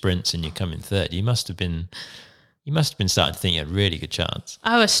few sprints and you come in third. You must have been starting to think you had a really good chance.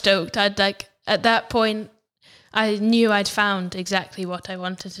 I was stoked. At that point, I knew I'd found exactly what I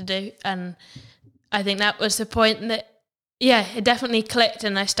wanted to do. And I think that was the point that, it definitely clicked,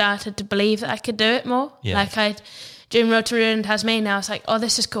 and I started to believe that I could do it more. Yeah. Like, during Road to Ruin in Tasmania, I was like, oh,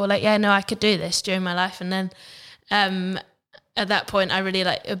 this is cool. Like, I could do this during my life. And then at that point, I really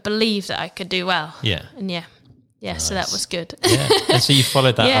believed that I could do well. Yeah. And nice. So that was good. Yeah. And so you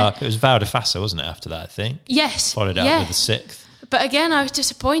followed that up. It was Val di Fassa, wasn't it, after that, I think? Yes. Followed it up with the 6th. But again, I was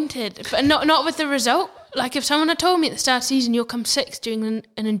disappointed. But not with the result. Like, if someone had told me at the start of the season, you'll come 6th during an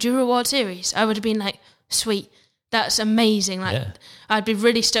Enduro World Series, I would have been like, sweet. That's amazing. Like, I'd be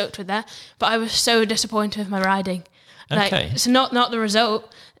really stoked with that. But I was so disappointed with my riding. Like, so not the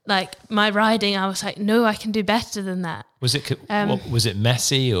result. Like, my riding, I was like, no, I can do better than that. Was it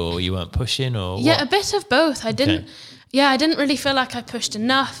messy, or you weren't pushing, or what? Yeah, a bit of both. I didn't really feel like I pushed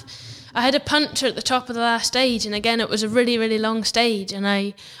enough. I had a puncture at the top of the last stage, and again, it was a really, really long stage, and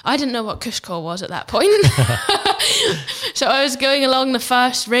I didn't know what Cusco was at that point. So I was going along the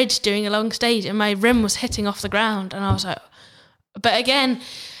first ridge doing a long stage, and my rim was hitting off the ground, and I was like, but again,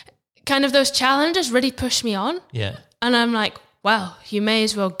 kind of those challenges really pushed me on. Yeah. And I'm like, well, you may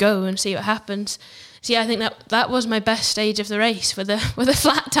as well go and see what happens. So I think that was my best stage of the race with a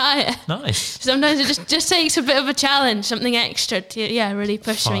flat tyre. Nice. Sometimes it just takes a bit of a challenge, something extra to really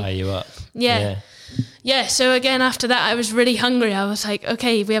push me. Fire you up. Yeah. So again, after that, I was really hungry. I was like,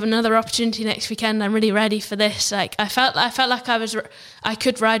 okay, we have another opportunity next weekend. I'm really ready for this. Like, I felt like I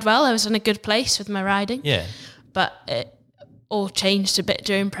could ride well. I was in a good place with my riding. Yeah. But it all changed a bit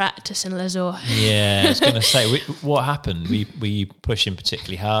during practice in Lazor. Yeah, I was going to say, what happened? Were you pushing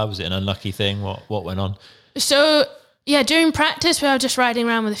particularly hard? Was it an unlucky thing? What went on? So, during practice, we were just riding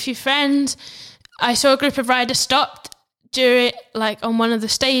around with a few friends. I saw a group of riders stopped on one of the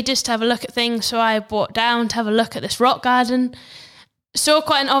stages to have a look at things. So I walked down to have a look at this rock garden. saw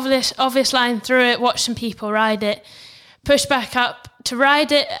quite an obvious line through it, watched some people ride it, pushed back up to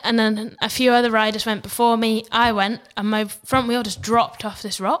ride it, and then a few other riders went before me. I went, and my front wheel just dropped off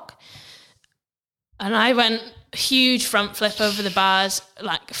this rock. And I went huge front flip over the bars,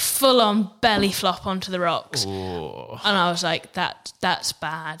 like full on belly flop onto the rocks. Ooh. And I was like, that's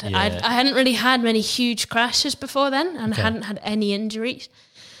bad. Yeah. I hadn't really had many huge crashes before then, and I hadn't had any injuries.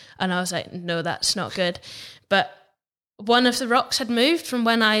 And I was like, no, that's not good. But one of the rocks had moved from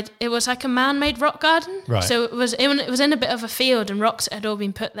when it was like a man-made rock garden. Right. So it was in a bit of a field, and rocks had all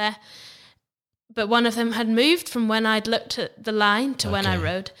been put there. But one of them had moved from when I'd looked at the line to when I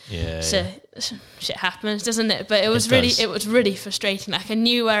rode. Yeah. So shit happens, doesn't it? But it was really frustrating. Like, I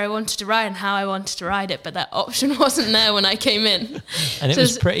knew where I wanted to ride and how I wanted to ride it, but that option wasn't there when I came in. And it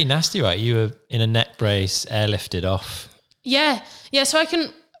was pretty nasty, right? You were in a neck brace, airlifted off. Yeah. So I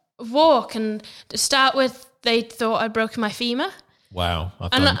couldn't walk, and to start with, they thought I'd broken my femur. Wow.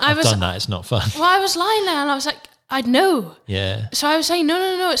 I've done that. It's not fun. Well, I was lying there and I was like, I'd know. Yeah. So I was saying,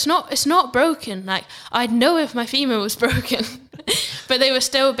 no, it's not broken. Like, I'd know if my femur was broken. But they were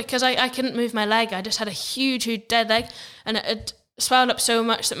still, because I couldn't move my leg. I just had a huge dead leg, and it had swelled up so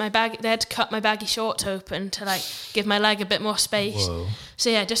much that they had to cut my baggy shorts open to like give my leg a bit more space. Whoa. So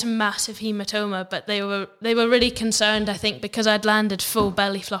yeah, just a massive hematoma. But they were really concerned, I think, because I'd landed full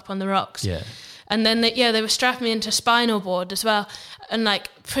belly flop on the rocks. Yeah. And then they were strapping me into a spinal board as well, and like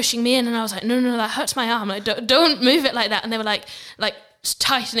pushing me in, and I was like, no, that hurts my arm. Like, don't move it like that. And they were like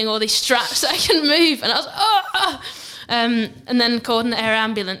tightening all these straps so I couldn't move, and I was like, oh. And then called an air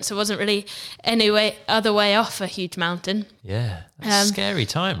ambulance. There wasn't really any other way off a huge mountain. Yeah, that's a scary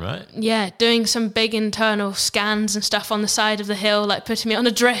time, right? Yeah, doing some big internal scans and stuff on the side of the hill, like putting me on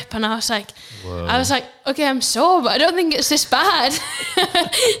a drip, and I was like, okay, I'm sore, but I don't think it's this bad.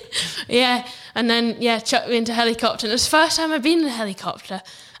 Yeah. And then, chucked me into a helicopter. And it was the first time I'd been in a helicopter.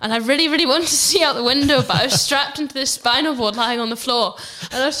 And I really, really wanted to see out the window, but I was strapped into this spinal board lying on the floor.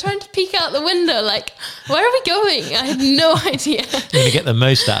 And I was trying to peek out the window, like, where are we going? I had no idea. You're going to get the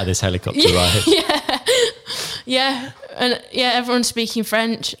most out of this helicopter ride. Yeah. And everyone's speaking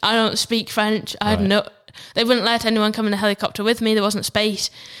French. I don't speak French. They wouldn't let anyone come in a helicopter with me. There wasn't space.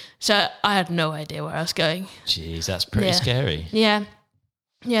 So I had no idea where I was going. Jeez, that's pretty scary. Yeah.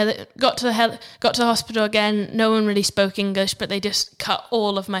 Yeah, got to the hospital again. No one really spoke English, but they just cut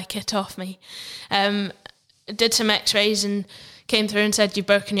all of my kit off me. Did some X-rays and came through and said, you've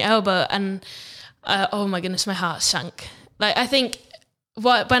broken your elbow. And oh my goodness, my heart sank. Like, I think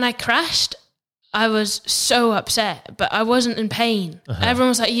when I crashed, I was so upset, but I wasn't in pain. Uh-huh. Everyone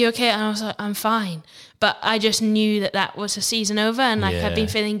was like, are you okay? And I was like, I'm fine. But I just knew that was the season over, and I'd been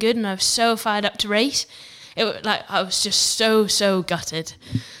feeling good, and I was so fired up to race. I was just so gutted.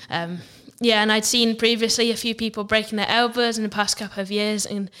 And I'd seen previously a few people breaking their elbows in the past couple of years,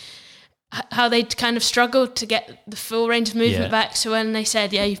 and how they'd kind of struggled to get the full range of movement back. So when they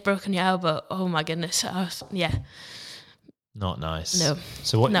said, you've broken your elbow, oh my goodness, not nice. No.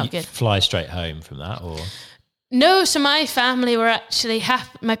 So what? Not you good. Fly straight home from that, or? No, so my family were actually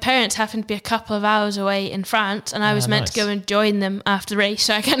my parents happened to be a couple of hours away in France, and I was meant to go and join them after the race.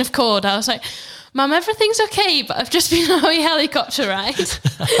 So I kind of called. I was like, Mum, everything's okay, but I've just been on a helicopter ride.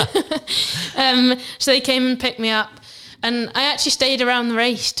 So they came and picked me up, and I actually stayed around the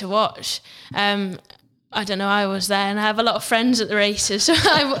race to watch. I don't know, I was there, and I have a lot of friends at the races, so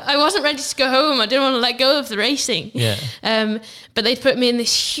I wasn't ready to go home. I didn't want to let go of the racing. Yeah. But they'd put me in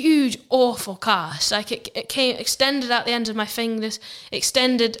this huge, awful cast. Like, it came extended out the end of my fingers,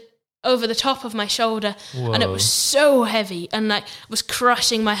 extended over the top of my shoulder. Whoa. And it was so heavy, and like was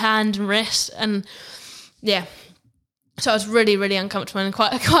crushing my hand and wrist, and so I was really, really uncomfortable and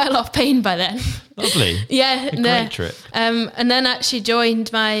quite a lot of pain by then. Lovely. Great trip. And then actually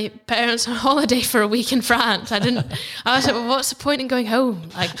joined my parents on holiday for a week in France. I was like, well, what's the point in going home?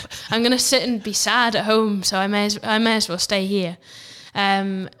 Like, I'm going to sit and be sad at home, so I may as well stay here.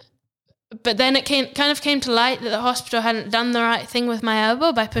 But then it kind of came to light that the hospital hadn't done the right thing with my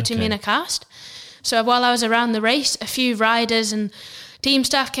elbow by putting me in a cast. So while I was around the race, a few riders and team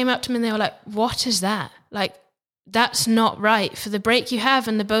staff came up to me and they were like, what is that? Like, that's not right. For the break you have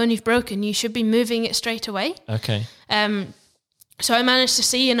and the bone you've broken, you should be moving it straight away. Okay. So I managed to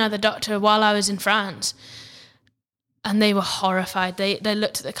see another doctor while I was in France, and they were horrified. They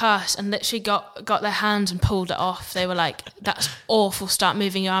looked at the cast and literally got their hands and pulled it off. They were like, that's awful, start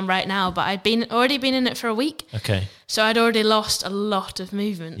moving your arm right now. But I'd already been in it for a week. Okay. So I'd already lost a lot of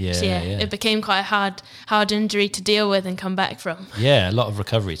movement. Yeah, so it became quite a hard injury to deal with and come back from. Yeah, a lot of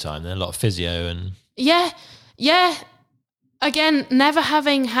recovery time then, a lot of physio and... Yeah. Again, never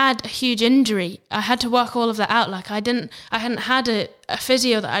having had a huge injury, I had to work all of that out. Like, I hadn't had a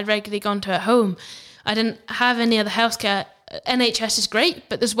physio that I'd regularly gone to at home. I didn't have any other healthcare. NHS is great,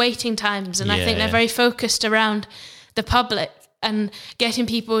 but there's waiting times, and I think they're very focused around the public and getting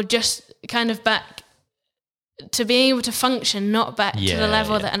people just kind of back to being able to function, not back to the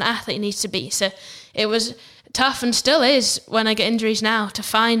level that an athlete needs to be. So it was tough, and still is when I get injuries now, to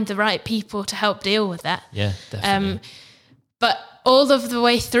find the right people to help deal with that. Yeah, definitely. But all of the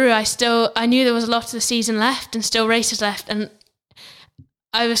way through, I knew there was a lot of the season left and still races left, and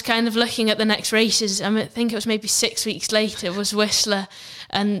I was kind of looking at the next races. I think it was maybe 6 weeks later was Whistler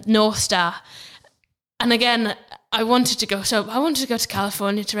and North Star. And again, I wanted to go to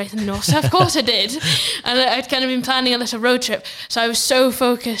California to race in the North Star. Of course I did. And I'd kind of been planning a little road trip. So I was so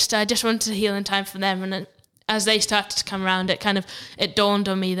focused. I just wanted to heal in time for them. And then as they started to come around, it dawned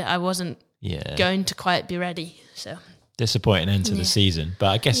on me that I wasn't going to quite be ready. So disappointing end to the season. But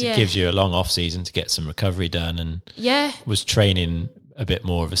I guess it gives you a long off season to get some recovery done, and was training a bit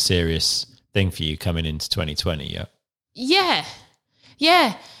more of a serious thing for you coming into 2020.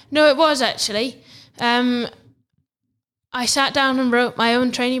 No, it was actually. I sat down and wrote my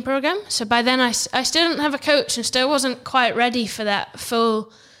own training program. So by then I still didn't have a coach and still wasn't quite ready for that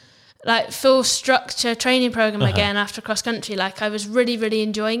full structure training program again after cross country. Like, I was really, really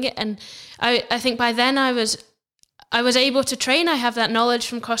enjoying it. And I think by then I was able to train. I have that knowledge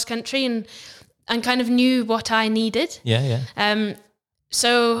from cross country and kind of knew what I needed.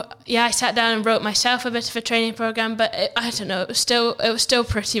 So I sat down and wrote myself a bit of a training program, but I don't know, it was still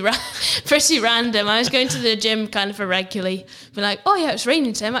pretty random. I was going to the gym kind of irregularly, be like, oh yeah, it's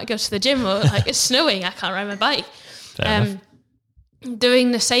raining today, I might go to the gym, or like, it's snowing, I can't ride my bike.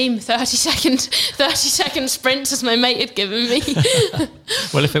 Doing the same 30-second sprints as my mate had given me.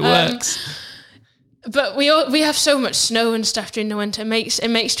 Well, if it works. But we have so much snow and stuff during the winter. It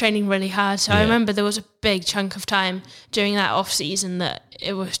makes training really hard. So I remember there was a big chunk of time during that off season that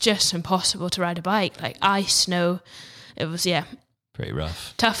it was just impossible to ride a bike. Like ice, snow. It was pretty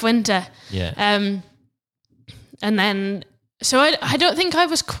rough. Tough winter. Yeah. And then so I don't think I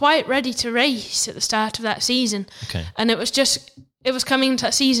was quite ready to race at the start of that season. Okay. And it was coming to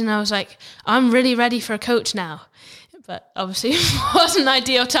that season. I was like, I'm really ready for a coach now. But obviously it wasn't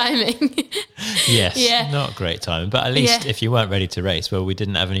ideal timing. Yes, not great timing. But at least if you weren't ready to race, well, we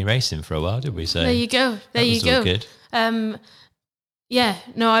didn't have any racing for a while, did we? So there you go. There you go. All good. I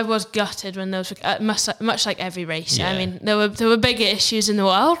was gutted when those were much like every race. Yeah. I mean, there were bigger issues in the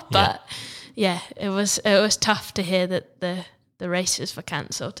world, but it was tough to hear that the races were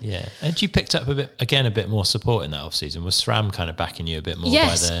cancelled. Yeah, and you picked up a bit more support in that off season. Was SRAM kind of backing you a bit more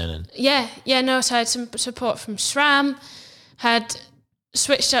by then? And So I had some support from SRAM. Had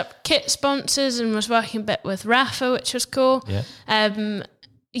switched up kit sponsors and was working a bit with Rafa, which was cool.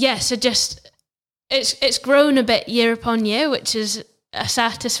 So just it's grown a bit year upon year, which is a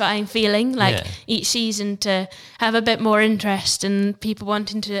satisfying feeling, each season to have a bit more interest and people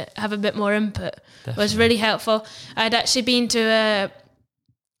wanting to have a bit more input. Definitely. Was really helpful. I'd actually been to a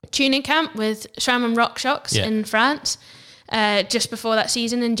tuning camp with SRAM and RockShox in France just before that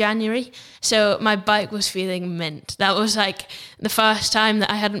season in January. So my bike was feeling mint. That was like the first time that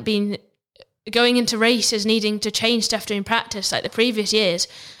I hadn't been going into races needing to change stuff during practice. Like the previous years,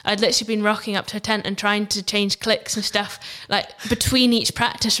 I'd literally been rocking up to a tent and trying to change clicks and stuff like between each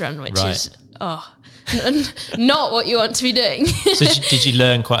practice run, which is not what you want to be doing. So did you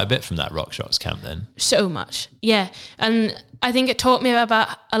learn quite a bit from that RockShox camp then? So much, and I think it taught me a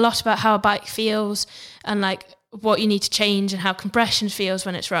lot about how a bike feels and like what you need to change and how compression feels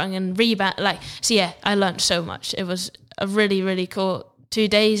when it's wrong and rebound. I learned so much. It was a really, really cool 2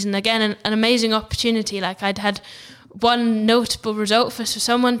 days, and again an amazing opportunity. Like I'd had one notable result for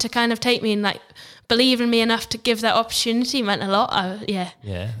someone to kind of take me and like believe in me enough to give that opportunity meant a lot. It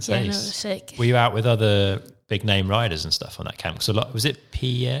was sick. Were you out with other big name riders and stuff on that camp? Because was it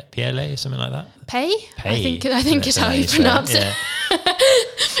PLA or something like that? Pay? I think is how you pronounce it.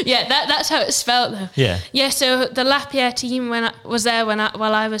 That's how it's spelled though. So the Lapierre team was there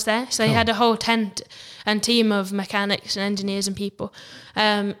while I was there, so they had a whole tent and team of mechanics and engineers and people.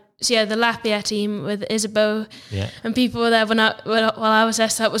 The Lapierre team with Isabeau and people were there while I was there,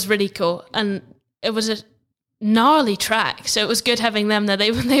 so that was really cool. And it was a gnarly track, so it was good having them there. They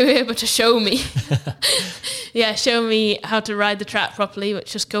were able to show me show me how to ride the track properly,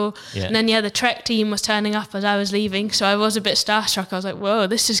 which was cool. And then the Trek team was turning up as I was leaving, so I was a bit starstruck. I was like, whoa,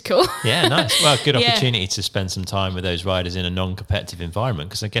 this is cool. Nice. Well, good opportunity to spend some time with those riders in a non-competitive environment,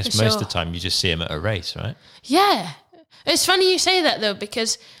 because I guess most of the time you just see them at a race, right? It's funny you say that though,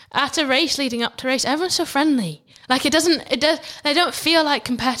 because at a race, leading up to a race, everyone's so friendly. Like they don't feel like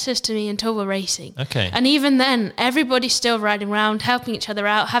competitors to me until we're racing. Okay. And even then, everybody's still riding around, helping each other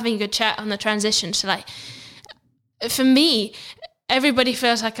out, having a good chat on the transition. So like, for me, everybody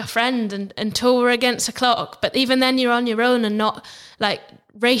feels like a friend until we're against the clock. But even then you're on your own and not like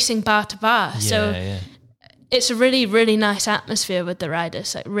racing bar to bar. Yeah. It's a really, really nice atmosphere with the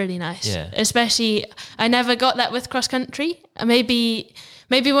riders, like really nice. Yeah. Especially, I never got that with cross country. Maybe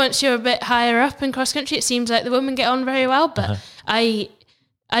once you're a bit higher up in cross country, it seems like the women get on very well. But I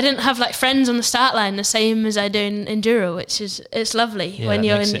didn't have like friends on the start line the same as I do in enduro, it's lovely when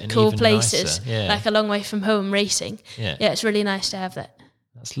you're in cool places, like a long way from home racing. Yeah, it's really nice to have that.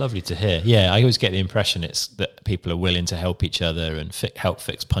 That's lovely to hear. Yeah, I always get the impression it's that people are willing to help each other and help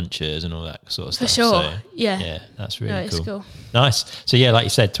fix punctures and all that sort of stuff. For sure, so, yeah, that's really cool. Nice. So yeah, like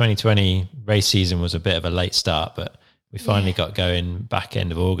you said, 2020 race season was a bit of a late start, but we finally got going back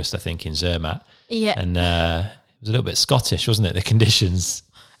end of August, I think, in Zermatt. Yeah, and it was a little bit Scottish, wasn't it? The conditions.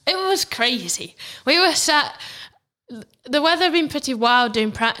 It was crazy. We were sat. The weather had been pretty wild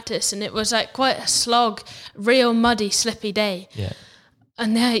doing practice, and it was like quite a slog, real muddy, slippy day. Yeah.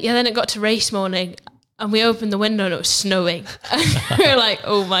 And then it got to race morning, and we opened the window and it was snowing. And we were like,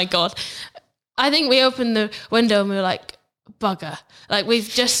 oh my God. I think we opened the window and we were like, bugger. Like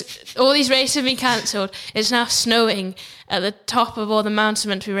all these races have been cancelled. It's now snowing at the top of all the mountains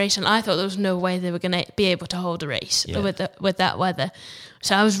meant to be racing. I thought there was no way they were going to be able to hold a race with that weather.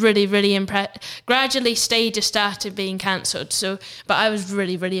 So I was really, really impressed. Gradually, stages started being cancelled. But I was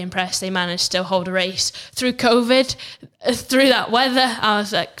really, really impressed. They managed to still hold a race through COVID, through that weather. I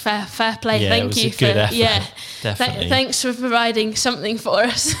was like, fair play. Thank you for definitely. Thanks for providing something for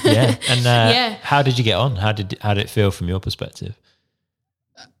us. Yeah, and how did you get on? How did it feel from your perspective?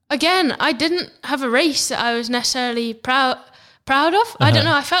 Again, I didn't have a race that I was necessarily proud of. I don't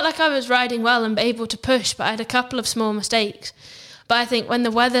know. I felt like I was riding well and able to push, but I had a couple of small mistakes. But I think when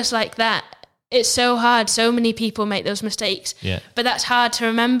the weather's like that, it's so hard. So many people make those mistakes. Yeah. But that's hard to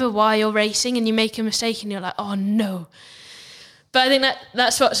remember while you're racing, and you make a mistake and you're like, oh no. But I think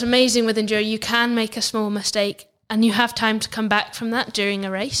that's what's amazing with enduro. You can make a small mistake and you have time to come back from that during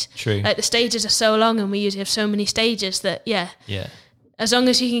a race. True. Like the stages are so long, and we usually have so many stages that, as long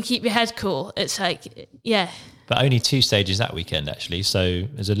as you can keep your head cool, it's like, But only 2 stages that weekend, actually. So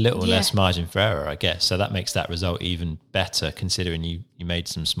there's a little less margin for error, I guess. So that makes that result even better, considering you made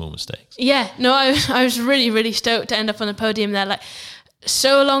some small mistakes. Yeah, no, I was really, really stoked to end up on the podium there. Like,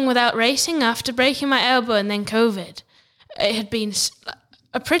 so long without racing after breaking my elbow and then COVID. It had been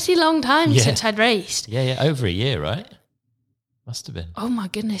a pretty long time since I'd raced. Yeah, over a year, right? Must have been. Oh my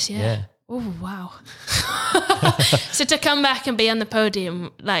goodness, yeah. Oh, wow. So to come back and be on the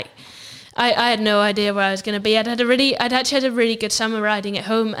podium, like, I had no idea where I was going to be. I'd actually had a really good summer riding at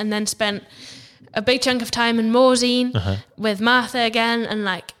home, and then spent a big chunk of time in Morzine with Martha again,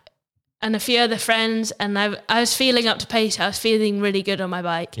 and a few other friends. And I was feeling up to pace. I was feeling really good on my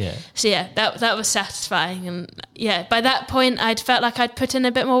bike. Yeah. So that was satisfying. And by that point, I'd felt like I'd put in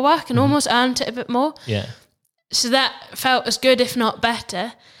a bit more work and almost earned it a bit more. Yeah. So that felt as good, if not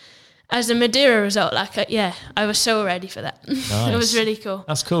better, as the Madeira result. I was so ready for that. Nice. It was really cool.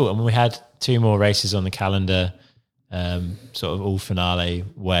 That's cool. And we had 2 more races on the calendar, sort of all finale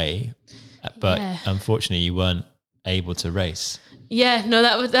way, but unfortunately you weren't able to race. Yeah, no,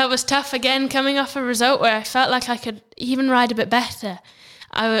 that was tough again, coming off a result where I felt like I could even ride a bit better.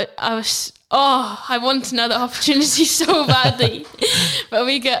 I want another opportunity so badly. But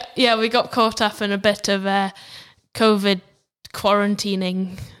we got caught up in a bit of COVID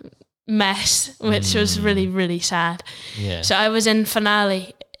quarantining mess, which was really, really sad. Yeah. So I was in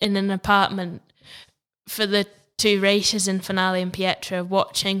finale in an apartment for the 2 races in finale and Pietra,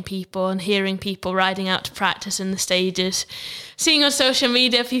 watching people and hearing people riding out to practice in the stages, seeing on social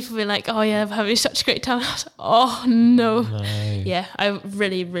media people being like, oh yeah, I'm having such a great time. I was like, oh no. Yeah, I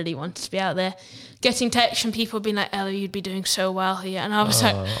really, really wanted to be out there. Getting texts from people being like, Ellie, you'd be doing so well here. And I was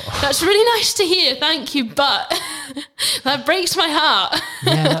like, that's really nice to hear, thank you, but that breaks my heart.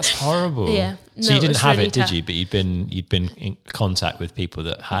 Yeah, that's horrible. Yeah. So you didn't have really it, did you? But you'd been in contact with people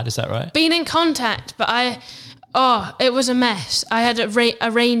that had, is that right? Been in contact, but it was a mess. I had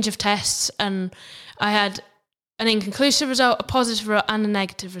a range of tests, and I had an inconclusive result, a positive result, and a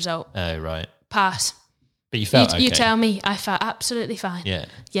negative result. Oh, right. Pass. But you felt okay. You tell me. I felt absolutely fine. Yeah.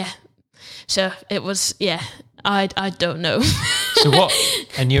 Yeah. So it was, I don't know. So what?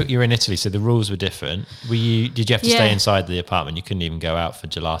 And you're in Italy, so the rules were different. Did you have to stay inside the apartment? You couldn't even go out for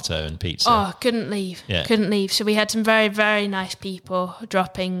gelato and pizza. Oh, couldn't leave. Yeah. Couldn't leave. So we had some very, very nice people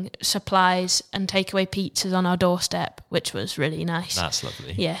dropping supplies and takeaway pizzas on our doorstep, which was really nice. That's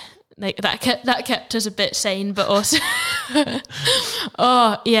lovely. Yeah. Like that kept us a bit sane, but also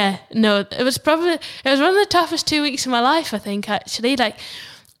oh yeah, no, it was one of the toughest 2 weeks of my life, I think, actually. Like,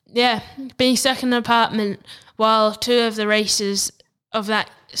 yeah, being stuck in an apartment while 2 of the races of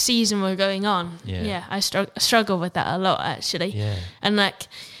that season were going on. Yeah, I struggled with that a lot, actually. Yeah. And like,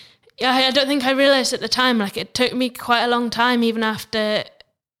 I don't think I realised at the time, like it took me quite a long time even after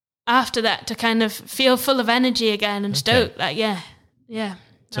that to kind of feel full of energy again and stoked. Like, yeah.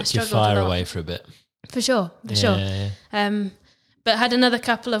 Took your fire away for a bit. For sure. But had another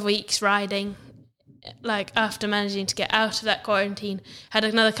couple of weeks riding, like after managing to get out of that quarantine, had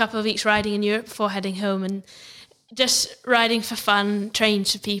another couple of weeks riding in Europe before heading home, and just riding for fun,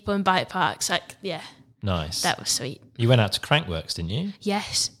 trains for people in bike parks. Like, yeah. Nice. That was sweet. You went out to Crankworks, didn't you?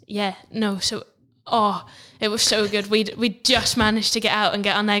 Yes. Yeah. No. So, it was so good. We just managed to get out and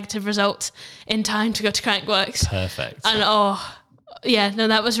get our negative results in time to go to Crankworks. Perfect. And yeah, no,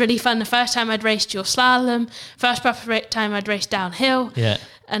 that was really fun. The first time I'd raced dual slalom, first proper time I'd raced downhill. Yeah.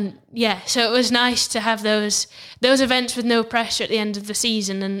 And yeah, so it was nice to have those events with no pressure at the end of the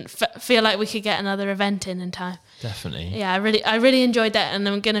season and feel like we could get another event in time. Definitely. Yeah, I really enjoyed that, and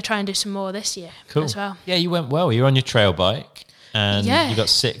I'm going to try and do some more this year as well. Yeah, you went well. You were on your trail bike and you got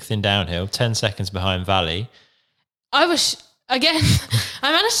 6th in downhill, 10 seconds behind Valley. Again, I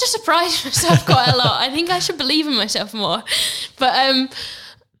managed to surprise myself quite a lot. I think I should believe in myself more. But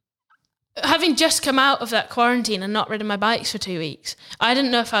having just come out of that quarantine and not ridden my bikes for 2 weeks, I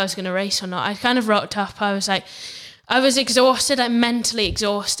didn't know if I was going to race or not. I kind of rocked up. I was exhausted. I'm mentally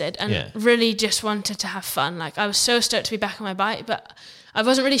exhausted and really just wanted to have fun. Like, I was so stoked to be back on my bike, but I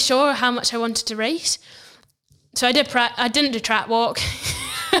wasn't really sure how much I wanted to race. So I didn't do track walk.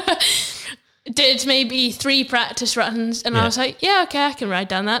 Did maybe 3 practice runs, and I was like, yeah, okay, I can ride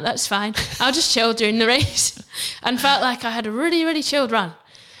down that. That's fine. I'll just chill during the race, and felt like I had a really, really chilled run.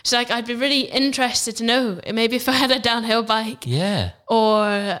 So like, I'd be really interested to know maybe if I had a downhill bike,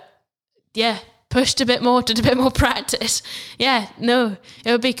 or pushed a bit more, did a bit more practice. Yeah, no,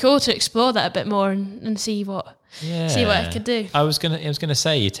 it would be cool to explore that a bit more and see what I could do. I was gonna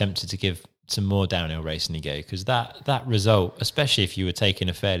say you're tempted to give some more downhill racing a go, because that result, especially if you were taking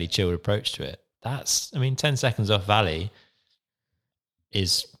a fairly chilled approach to it, 10 seconds off Valley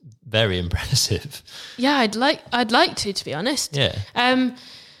is very impressive. Yeah, I'd like to be honest. Yeah.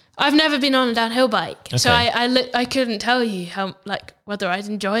 I've never been on a downhill bike, so I couldn't tell you how, like, whether I'd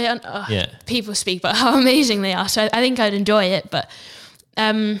enjoy it. People speak about how amazing they are, so I think I'd enjoy it. But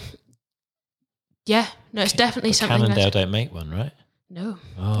it's definitely something. Cannondale don't make one, right? No,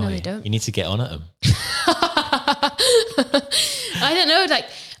 they don't. You need to get on at them. I don't know, like,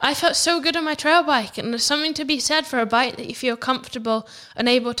 I felt so good on my trail bike, and there's something to be said for a bike that you feel comfortable and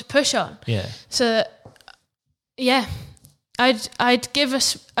able to push on. Yeah. So, yeah, I'd give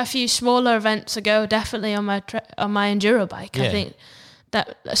us a few smaller events a go, definitely on my enduro bike. I think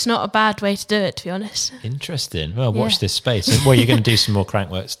that's not a bad way to do it, to be honest. Interesting. Well, watch this space. Well, you're going to do some more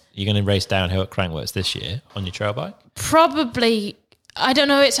Crankworks. You're going to race downhill at Crankworks this year on your trail bike? Probably. I don't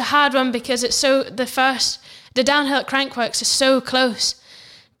know. It's a hard one because it's the downhill at Crankworks is so close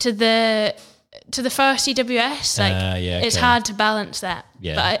to the first EWS. It's hard to balance that.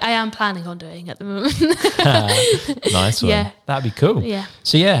 Yeah. But I am planning on doing it at the moment. Nice one. Yeah. That'd be cool. Yeah.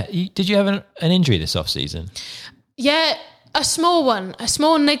 So did you have an injury this off season? Yeah, a small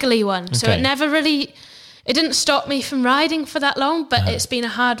niggly one. Okay. So it didn't stop me from riding for that long, but it's been a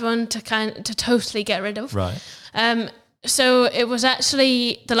hard one to totally get rid of. Right. So it was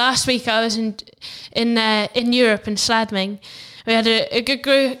actually the last week I was in Europe in Sladming. We had a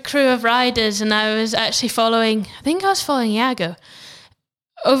good crew of riders, and I was actually following Iago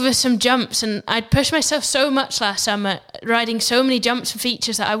over some jumps, and I'd pushed myself so much last summer, riding so many jumps and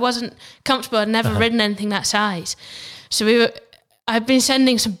features that I wasn't comfortable. I'd never ridden anything that size. So I'd been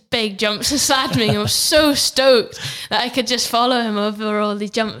sending some big jumps to Sladming, and I was so stoked that I could just follow him over all these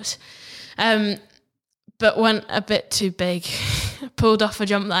jumps. But went a bit too big, pulled off a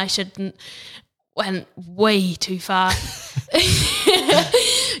jump that I shouldn't, went way too far.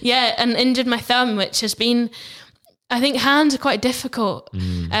 And injured my thumb, which has been, I think hands are quite difficult.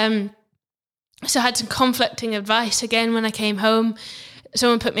 So I had some conflicting advice again when I came home.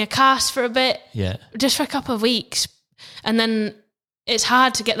 Someone put me a cast for a bit, just for a couple of weeks. And then it's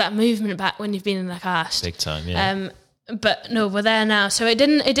hard to get that movement back when you've been in a cast. Big time, yeah. But no, we're there now. So it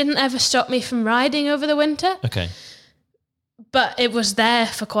didn't ever stop me from riding over the winter. Okay. but it was there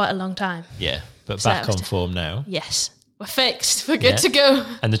for quite a long time. Yeah, but So back that on was form now. Yes, we're fixed. We're good to go.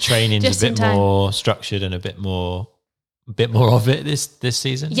 And the training's Just a in bit time. more structured and a bit more of it this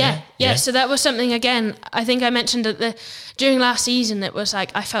season. Yeah. So that was something, again, I think I mentioned that during last season, it was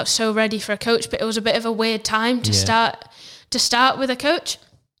like I felt so ready for a coach, but it was a bit of a weird time to start with a coach.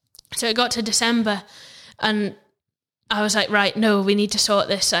 So it got to December and I was like, right, no, we need to sort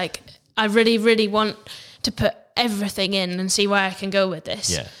this. Like, I really, really want to put everything in and see where I can go with this.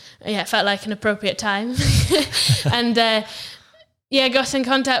 Yeah, it felt like an appropriate time. And got in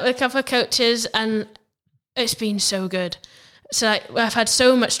contact with a couple of coaches and it's been so good. So like, I've had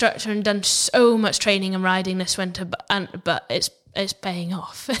so much structure and done so much training and riding this winter, but it's paying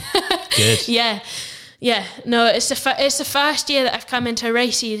off. Good. Yeah. No, it's the first year that I've come into a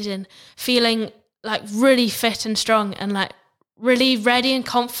race season feeling like really fit and strong and like really ready and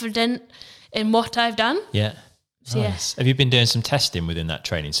confident in what I've done. Yeah. So, nice. Have you been doing some testing within that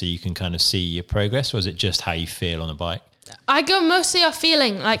training so you can kind of see your progress, or is it just how you feel on a bike? I go mostly off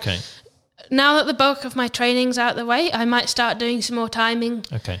feeling. Like, now that the bulk of my training's out the way, I might start doing some more timing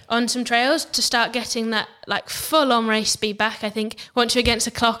on some trails to start getting that like full-on race speed back. I think once you're against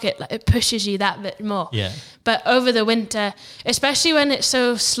the clock, it pushes you that bit more. Yeah. But over the winter, especially when it's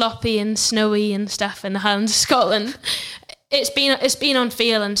so sloppy and snowy and stuff in the Highlands of Scotland, it's been on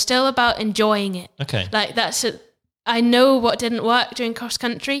feel and still about enjoying it. Okay. Like I know what didn't work during cross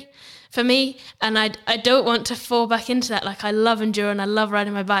country for me, and I don't want to fall back into that. Like, I love enduro and I love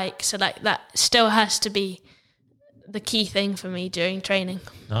riding my bike, so like that still has to be the key thing for me during training.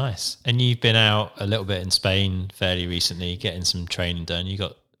 Nice. And you've been out a little bit in Spain fairly recently, getting some training done. You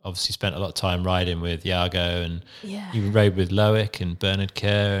got obviously spent a lot of time riding with Iago, and you rode with Loic and Bernard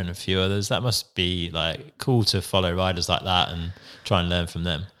Kerr and a few others. That must be like cool to follow riders like that and try and learn from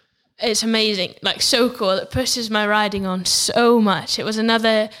them. It's amazing, like so cool. It pushes my riding on so much. It was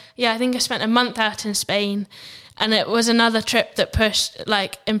I think I spent a month out in Spain, and it was another trip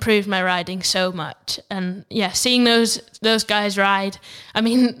that improved my riding so much. And seeing those guys ride, I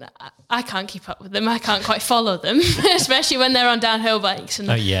mean, I can't keep up with them. I can't quite follow them, especially when they're on downhill bikes and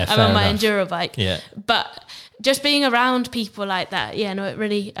I'm on my enduro bike. Yeah. But just being around people like that, it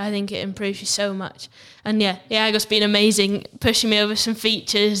really, I think it improves you so much. And Iago's been amazing, pushing me over some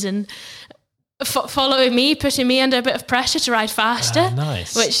features and following me, putting me under a bit of pressure to ride faster.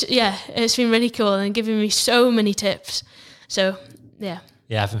 Nice. Which, it's been really cool and giving me so many tips. So, yeah.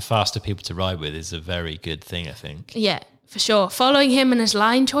 Yeah, having faster people to ride with is a very good thing, I think. Yeah, for sure. Following him and his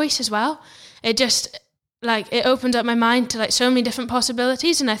line choice as well, it just... it opened up my mind to like so many different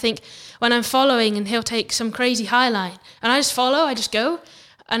possibilities. And I think when I'm following and he'll take some crazy high line and I just follow, I just go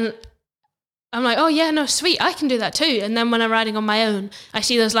and I'm like, oh yeah, no, sweet, I can do that too. And then when I'm riding on my own, I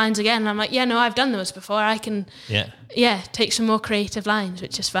see those lines again and I'm like, yeah, no, I've done those before. I can take some more creative lines,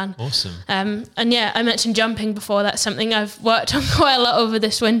 which is fun. Awesome. And I mentioned jumping before. That's something I've worked on quite a lot over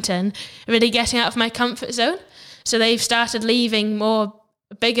this winter and really getting out of my comfort zone. So they've started leaving more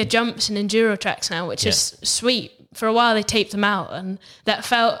bigger jumps and enduro tracks now, which is sweet. For a while they taped them out and that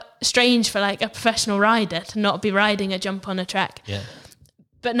felt strange for like a professional rider to not be riding a jump on a track. Yeah.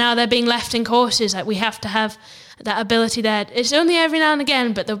 But now they're being left in courses, like we have to have that ability there. It's only every now and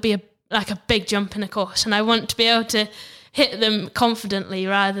again, but there'll be a big jump in a course and I want to be able to hit them confidently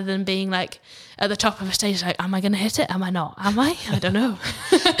rather than being like at the top of a stage like, am I going to hit it? Am I not? Am I? I don't know.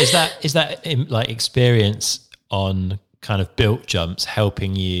 Is that like experience on kind of built jumps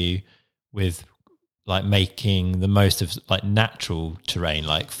helping you with like making the most of like natural terrain,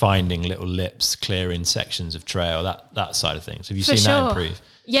 like finding little lips, clearing sections of trail, that side of things? Have you seen that improve?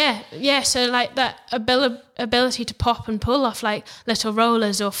 Yeah. So like that ability to pop and pull off like little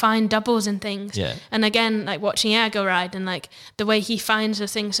rollers or find doubles and things. Yeah. And again, like watching Iago ride and like the way he finds the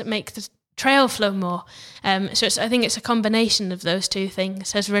things that make the trail flow more. So I think it's a combination of those two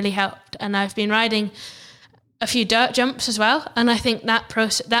things has really helped. And I've been riding a few dirt jumps as well, and I think that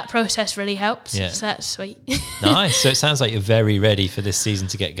process really helps. Yeah. So that's sweet. Nice. So it sounds like you're very ready for this season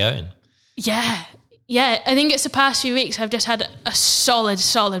to get going. Yeah. I think it's the past few weeks I've just had a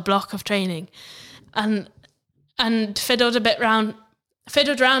solid block of training, and fiddled around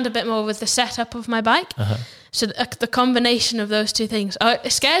a bit more with the setup of my bike. Uh-huh. So the combination of those two things,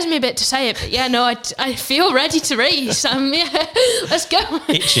 it scares me a bit to say it, but I feel ready to race. Let's go.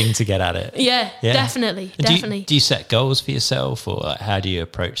 Itching to get at it. Yeah. Definitely. Do you set goals for yourself, or like, how do you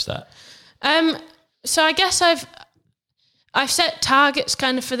approach that? So I guess I've set targets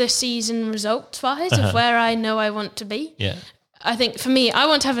kind of for this season results-wise of where I know I want to be. Yeah. I think for me, I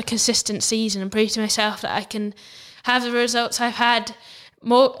want to have a consistent season and prove to myself that I can have the results I've had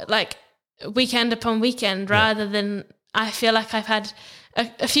more like weekend upon weekend rather than I feel like I've had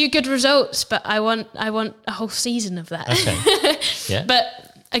a few good results, but I want a whole season of that. Okay. Yeah. But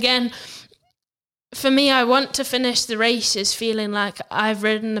again, for me, I want to finish the races feeling like I've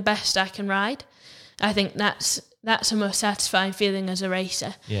ridden the best I can ride. I think that's the most satisfying feeling as a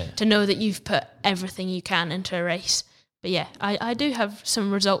racer. Yeah. To know that you've put everything you can into a race. But yeah, I do have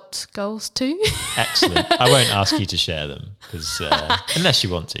some results goals too. Excellent. I won't ask you to share them because unless you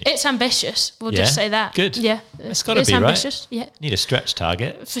want to. It's ambitious. We'll just say that. Good. Yeah. It's got to be ambitious. Right. Yeah. Need a stretch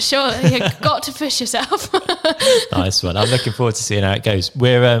target. For sure. You've got to push yourself. Nice one. I'm looking forward to seeing how it goes.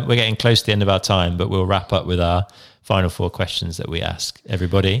 We're getting close to the end of our time, but we'll wrap up with our final 4 questions that we ask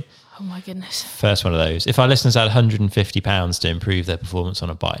everybody. Oh my goodness. First one of those. If our listeners had £150 to improve their performance on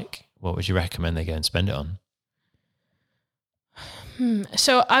a bike, what would you recommend they go and spend it on?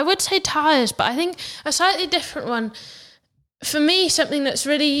 So I would say tyres, but I think a slightly different one. For me, something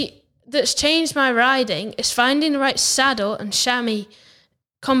that's changed my riding is finding the right saddle and chamois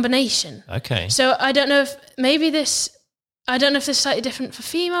combination. Okay. So I don't know if this is slightly different for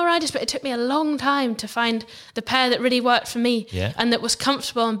female riders, but it took me a long time to find the pair that really worked for me and that was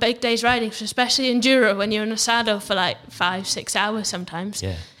comfortable on big days riding, especially enduro when you're in a saddle for like 5-6 hours sometimes.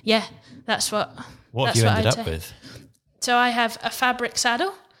 Yeah, that's what. What have you ended up with? So I have a fabric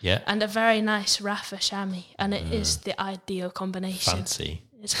saddle and a very nice Rapha chamois, and it is the ideal combination. Fancy.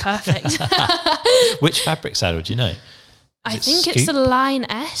 It's perfect. Which fabric saddle do you know? I think it's the Line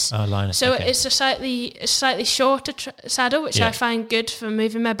S. Oh, Line S. So okay. it's a slightly shorter saddle, which I find good for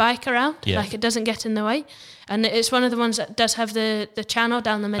moving my bike around. Like it doesn't get in the way, and it's one of the ones that does have the channel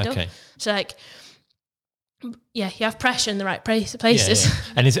down the middle. Okay. So like, you have pressure in the right places. Yeah.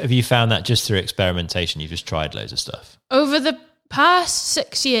 And have you found that just through experimentation? You've just tried loads of stuff? Over the past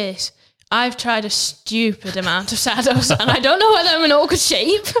 6 years, I've tried a stupid amount of saddles, and I don't know whether I'm in awkward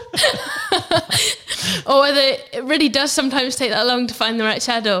shape or whether it really does sometimes take that long to find the right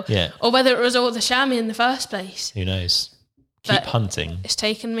saddle, or whether it was all the chamois in the first place. Who knows? Keep hunting. It's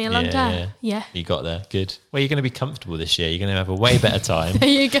taken me a long time. Yeah. You got there. Good. Well, you're going to be comfortable this year. You're going to have a way better time. There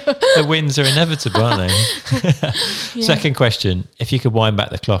you go. The wins are inevitable, aren't they? Second question. If you could wind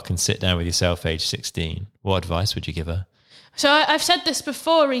back the clock and sit down with yourself age 16, what advice would you give her? So I've said this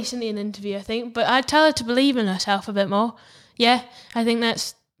before recently in an interview, I think, but I'd tell her to believe in herself a bit more. Yeah, I think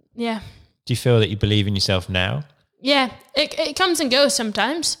that's, Do you feel that you believe in yourself now? Yeah, it comes and goes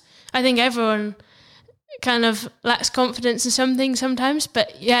sometimes. I think everyone kind of lacks confidence in some things sometimes,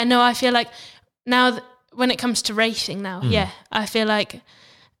 but I feel like now when it comes to racing now, I feel like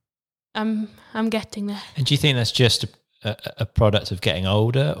I'm getting there. And do you think that's just a product of getting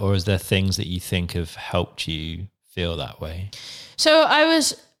older, or is there things that you think have helped you feel that way? So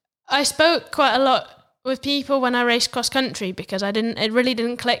I spoke quite a lot with people when I raced cross country because it really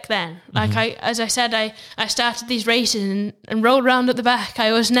didn't click then. Like as I said, I started these races and rolled around at the back.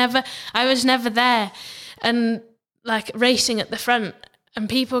 I was never there, and like racing at the front, and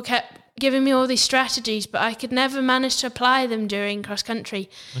people kept giving me all these strategies, but I could never manage to apply them during cross country.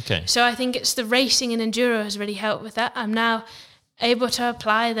 Okay. So I think it's the racing and enduro has really helped with that. I'm now able to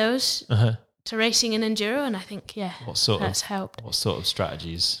apply those to racing and enduro, and I think that's helped. What sort of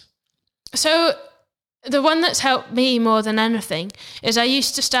strategies? So the one that's helped me more than anything is I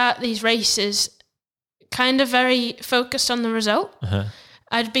used to start these races kind of very focused on the result.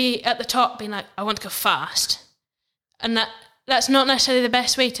 I'd be at the top being like, I want to go fast. And that's not necessarily the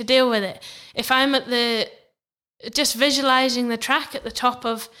best way to deal with it. If I'm just visualizing the track at the top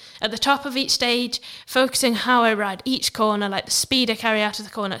of each stage, focusing how I ride each corner, like the speed I carry out of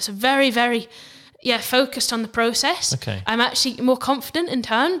the corner. It's a very, very, focused on the process. Okay. I'm actually more confident in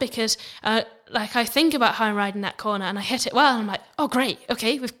turn because I think about how I'm riding that corner and I hit it well and I'm like, oh great,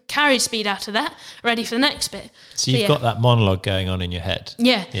 okay, we've carried speed out of that, ready for the next bit. So you've got that monologue going on in your head.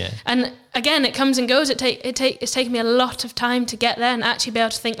 Yeah. And again, it comes and goes. It's taken me a lot of time to get there and actually be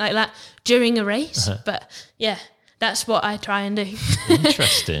able to think like that during a race. But that's what I try and do.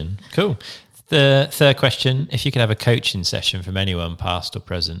 Interesting. Cool. The third question, if you could have a coaching session from anyone, past or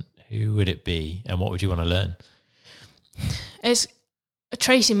present, who would it be and what would you want to learn? It's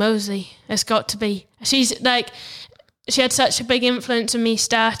Tracy Mosley. It's got to be. She had such a big influence on me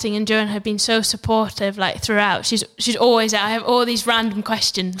starting, and Joan had been so supportive throughout. She's always there. I have all these random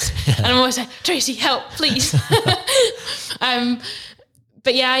questions and I'm always like, Tracy, help, please.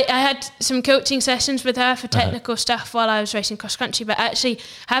 But I had some coaching sessions with her for technical stuff while I was racing cross country, but actually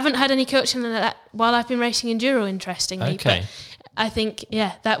haven't had any coaching like that while I've been racing enduro, interestingly. Okay. But I think,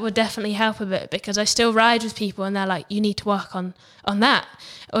 that would definitely help a bit because I still ride with people and they're like, you need to work on that,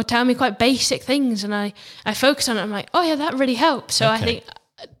 or tell me quite basic things, and I focus on it. I'm like, oh yeah, that really helps. So I think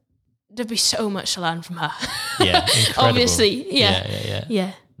there'd be so much to learn from her. Yeah, incredible. Obviously,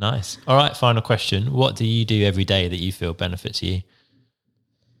 yeah. Nice. All right, final question. What do you do every day that you feel benefits you?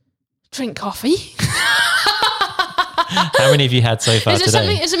 Drink coffee. How many have you had so far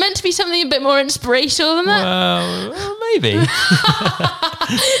today? Is it meant to be something a bit more inspirational than that? Well, maybe.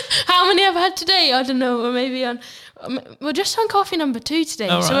 How many have I had today? I don't know. Or maybe we're just on coffee number 2 today,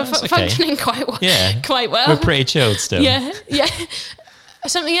 right, so we're functioning quite well. Yeah, quite well. We're pretty chilled still. Yeah.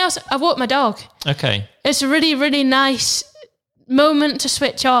 Something else. I walk my dog. Okay. It's a really, really nice moment to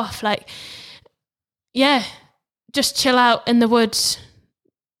switch off. Like, just chill out in the woods.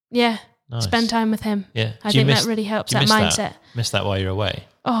 Yeah. Nice. Spend time with him. Yeah. I think that really helps that mindset. Miss that while you're away?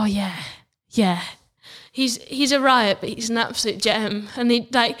 Oh, yeah. Yeah. He's a riot, but he's an absolute gem. And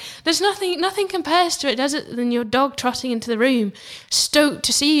there's nothing compares to it, does it, than your dog trotting into the room, stoked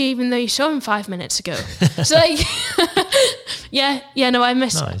to see you, even though you saw him 5 minutes ago. It's like,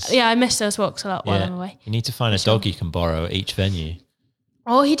 I miss those walks a lot while I'm away. You need to find a dog you can borrow at each venue.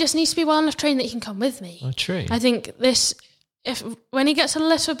 Oh, he just needs to be well enough trained that he can come with me. Oh, true. I think when he gets a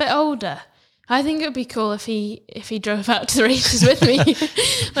little bit older, I think it would be cool if he drove out to the races with me.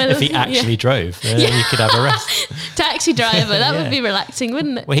 If he actually drove, you could have a rest. Taxi driver, that would be relaxing,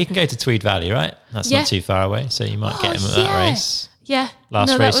 wouldn't it? Well, he can go to Tweed Valley, right? That's not too far away, so you might get him at that race. Yeah.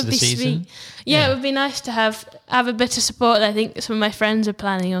 Last race of the season. Sweet. Yeah, it would be nice to have a bit of support. I think some of my friends are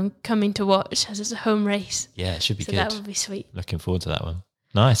planning on coming to watch as it's a home race. Yeah, it should be good. That would be sweet. Looking forward to that one.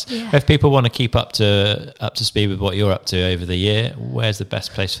 Nice. Yeah. If people want to keep up to speed with what you're up to over the year, where's the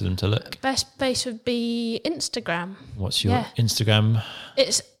best place for them to look? Best place would be Instagram. What's your Instagram?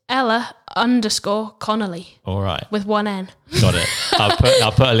 It's Ella_Connolly. All right. With 1 N. Got it.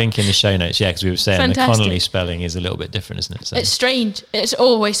 I'll put a link in the show notes. Yeah, because we were saying Fantastic. The Connolly spelling is a little bit different, isn't it? So. It's strange. It's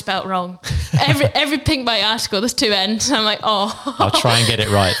always spelt wrong. Every Pink Bike article, there's 2 N's. I'm like, oh. I'll try and get it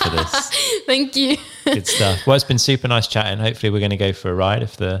right for this. Thank you. Good stuff. Well, it's been super nice chatting. Hopefully we're going to go for a ride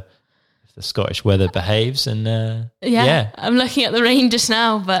if the Scottish weather behaves. And I'm looking at the rain just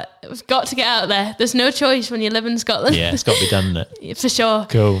now, but we've got to get out there. There's no choice when you live in Scotland. Yeah, it's got to be done, isn't it? For sure.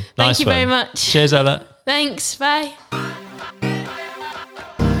 Cool. Thank you very much. Cheers, Ella. Thanks. Bye.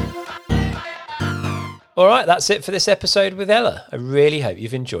 All right, that's it for this episode with Ella. I really hope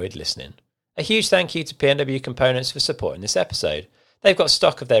you've enjoyed listening. A huge thank you to PNW Components for supporting this episode. They've got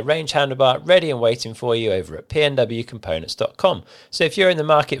stock of their range handlebar ready and waiting for you over at pnwcomponents.com. So if you're in the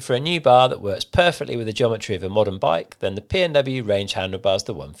market for a new bar that works perfectly with the geometry of a modern bike, then the PNW range handlebar is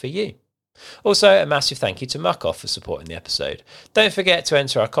the one for you. Also, a massive thank you to Muck-Off for supporting the episode. Don't forget to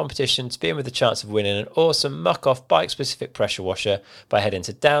enter our competition to be in with the chance of winning an awesome Muck-Off bike-specific pressure washer by heading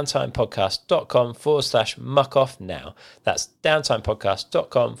to downtimepodcast.com/muckoff now. That's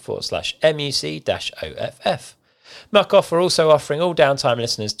downtimepodcast.com/muc-off. Muck-Off are also offering all Downtime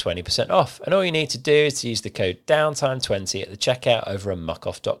listeners 20% off, and all you need to do is to use the code DOWNTIME20 at the checkout over on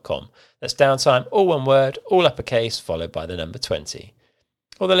muckoff.com. That's Downtime, all one word, all uppercase, followed by the number 20.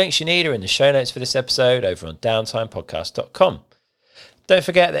 All the links you need are in the show notes for this episode over on downtimepodcast.com. Don't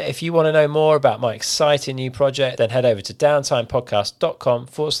forget that if you want to know more about my exciting new project, then head over to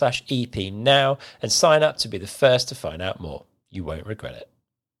downtimepodcast.com/EP now and sign up to be the first to find out more. You won't regret it.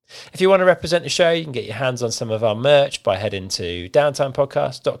 If you want to represent the show, you can get your hands on some of our merch by heading to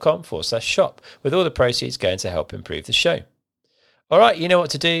downtimepodcast.com/shop, with all the proceeds going to help improve the show. All right, you know what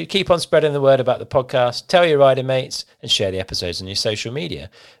to do. Keep on spreading the word about the podcast, tell your riding mates, and share the episodes on your social media.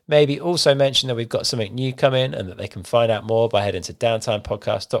 Maybe also mention that we've got something new coming and that they can find out more by heading to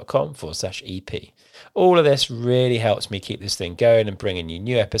downtimepodcast.com/EP. All of this really helps me keep this thing going and bringing you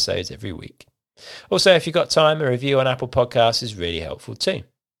new episodes every week. Also, if you've got time, a review on Apple Podcasts is really helpful too.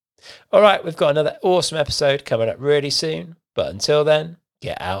 All right, we've got another awesome episode coming up really soon. But until then,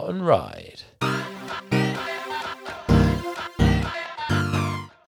 get out and ride.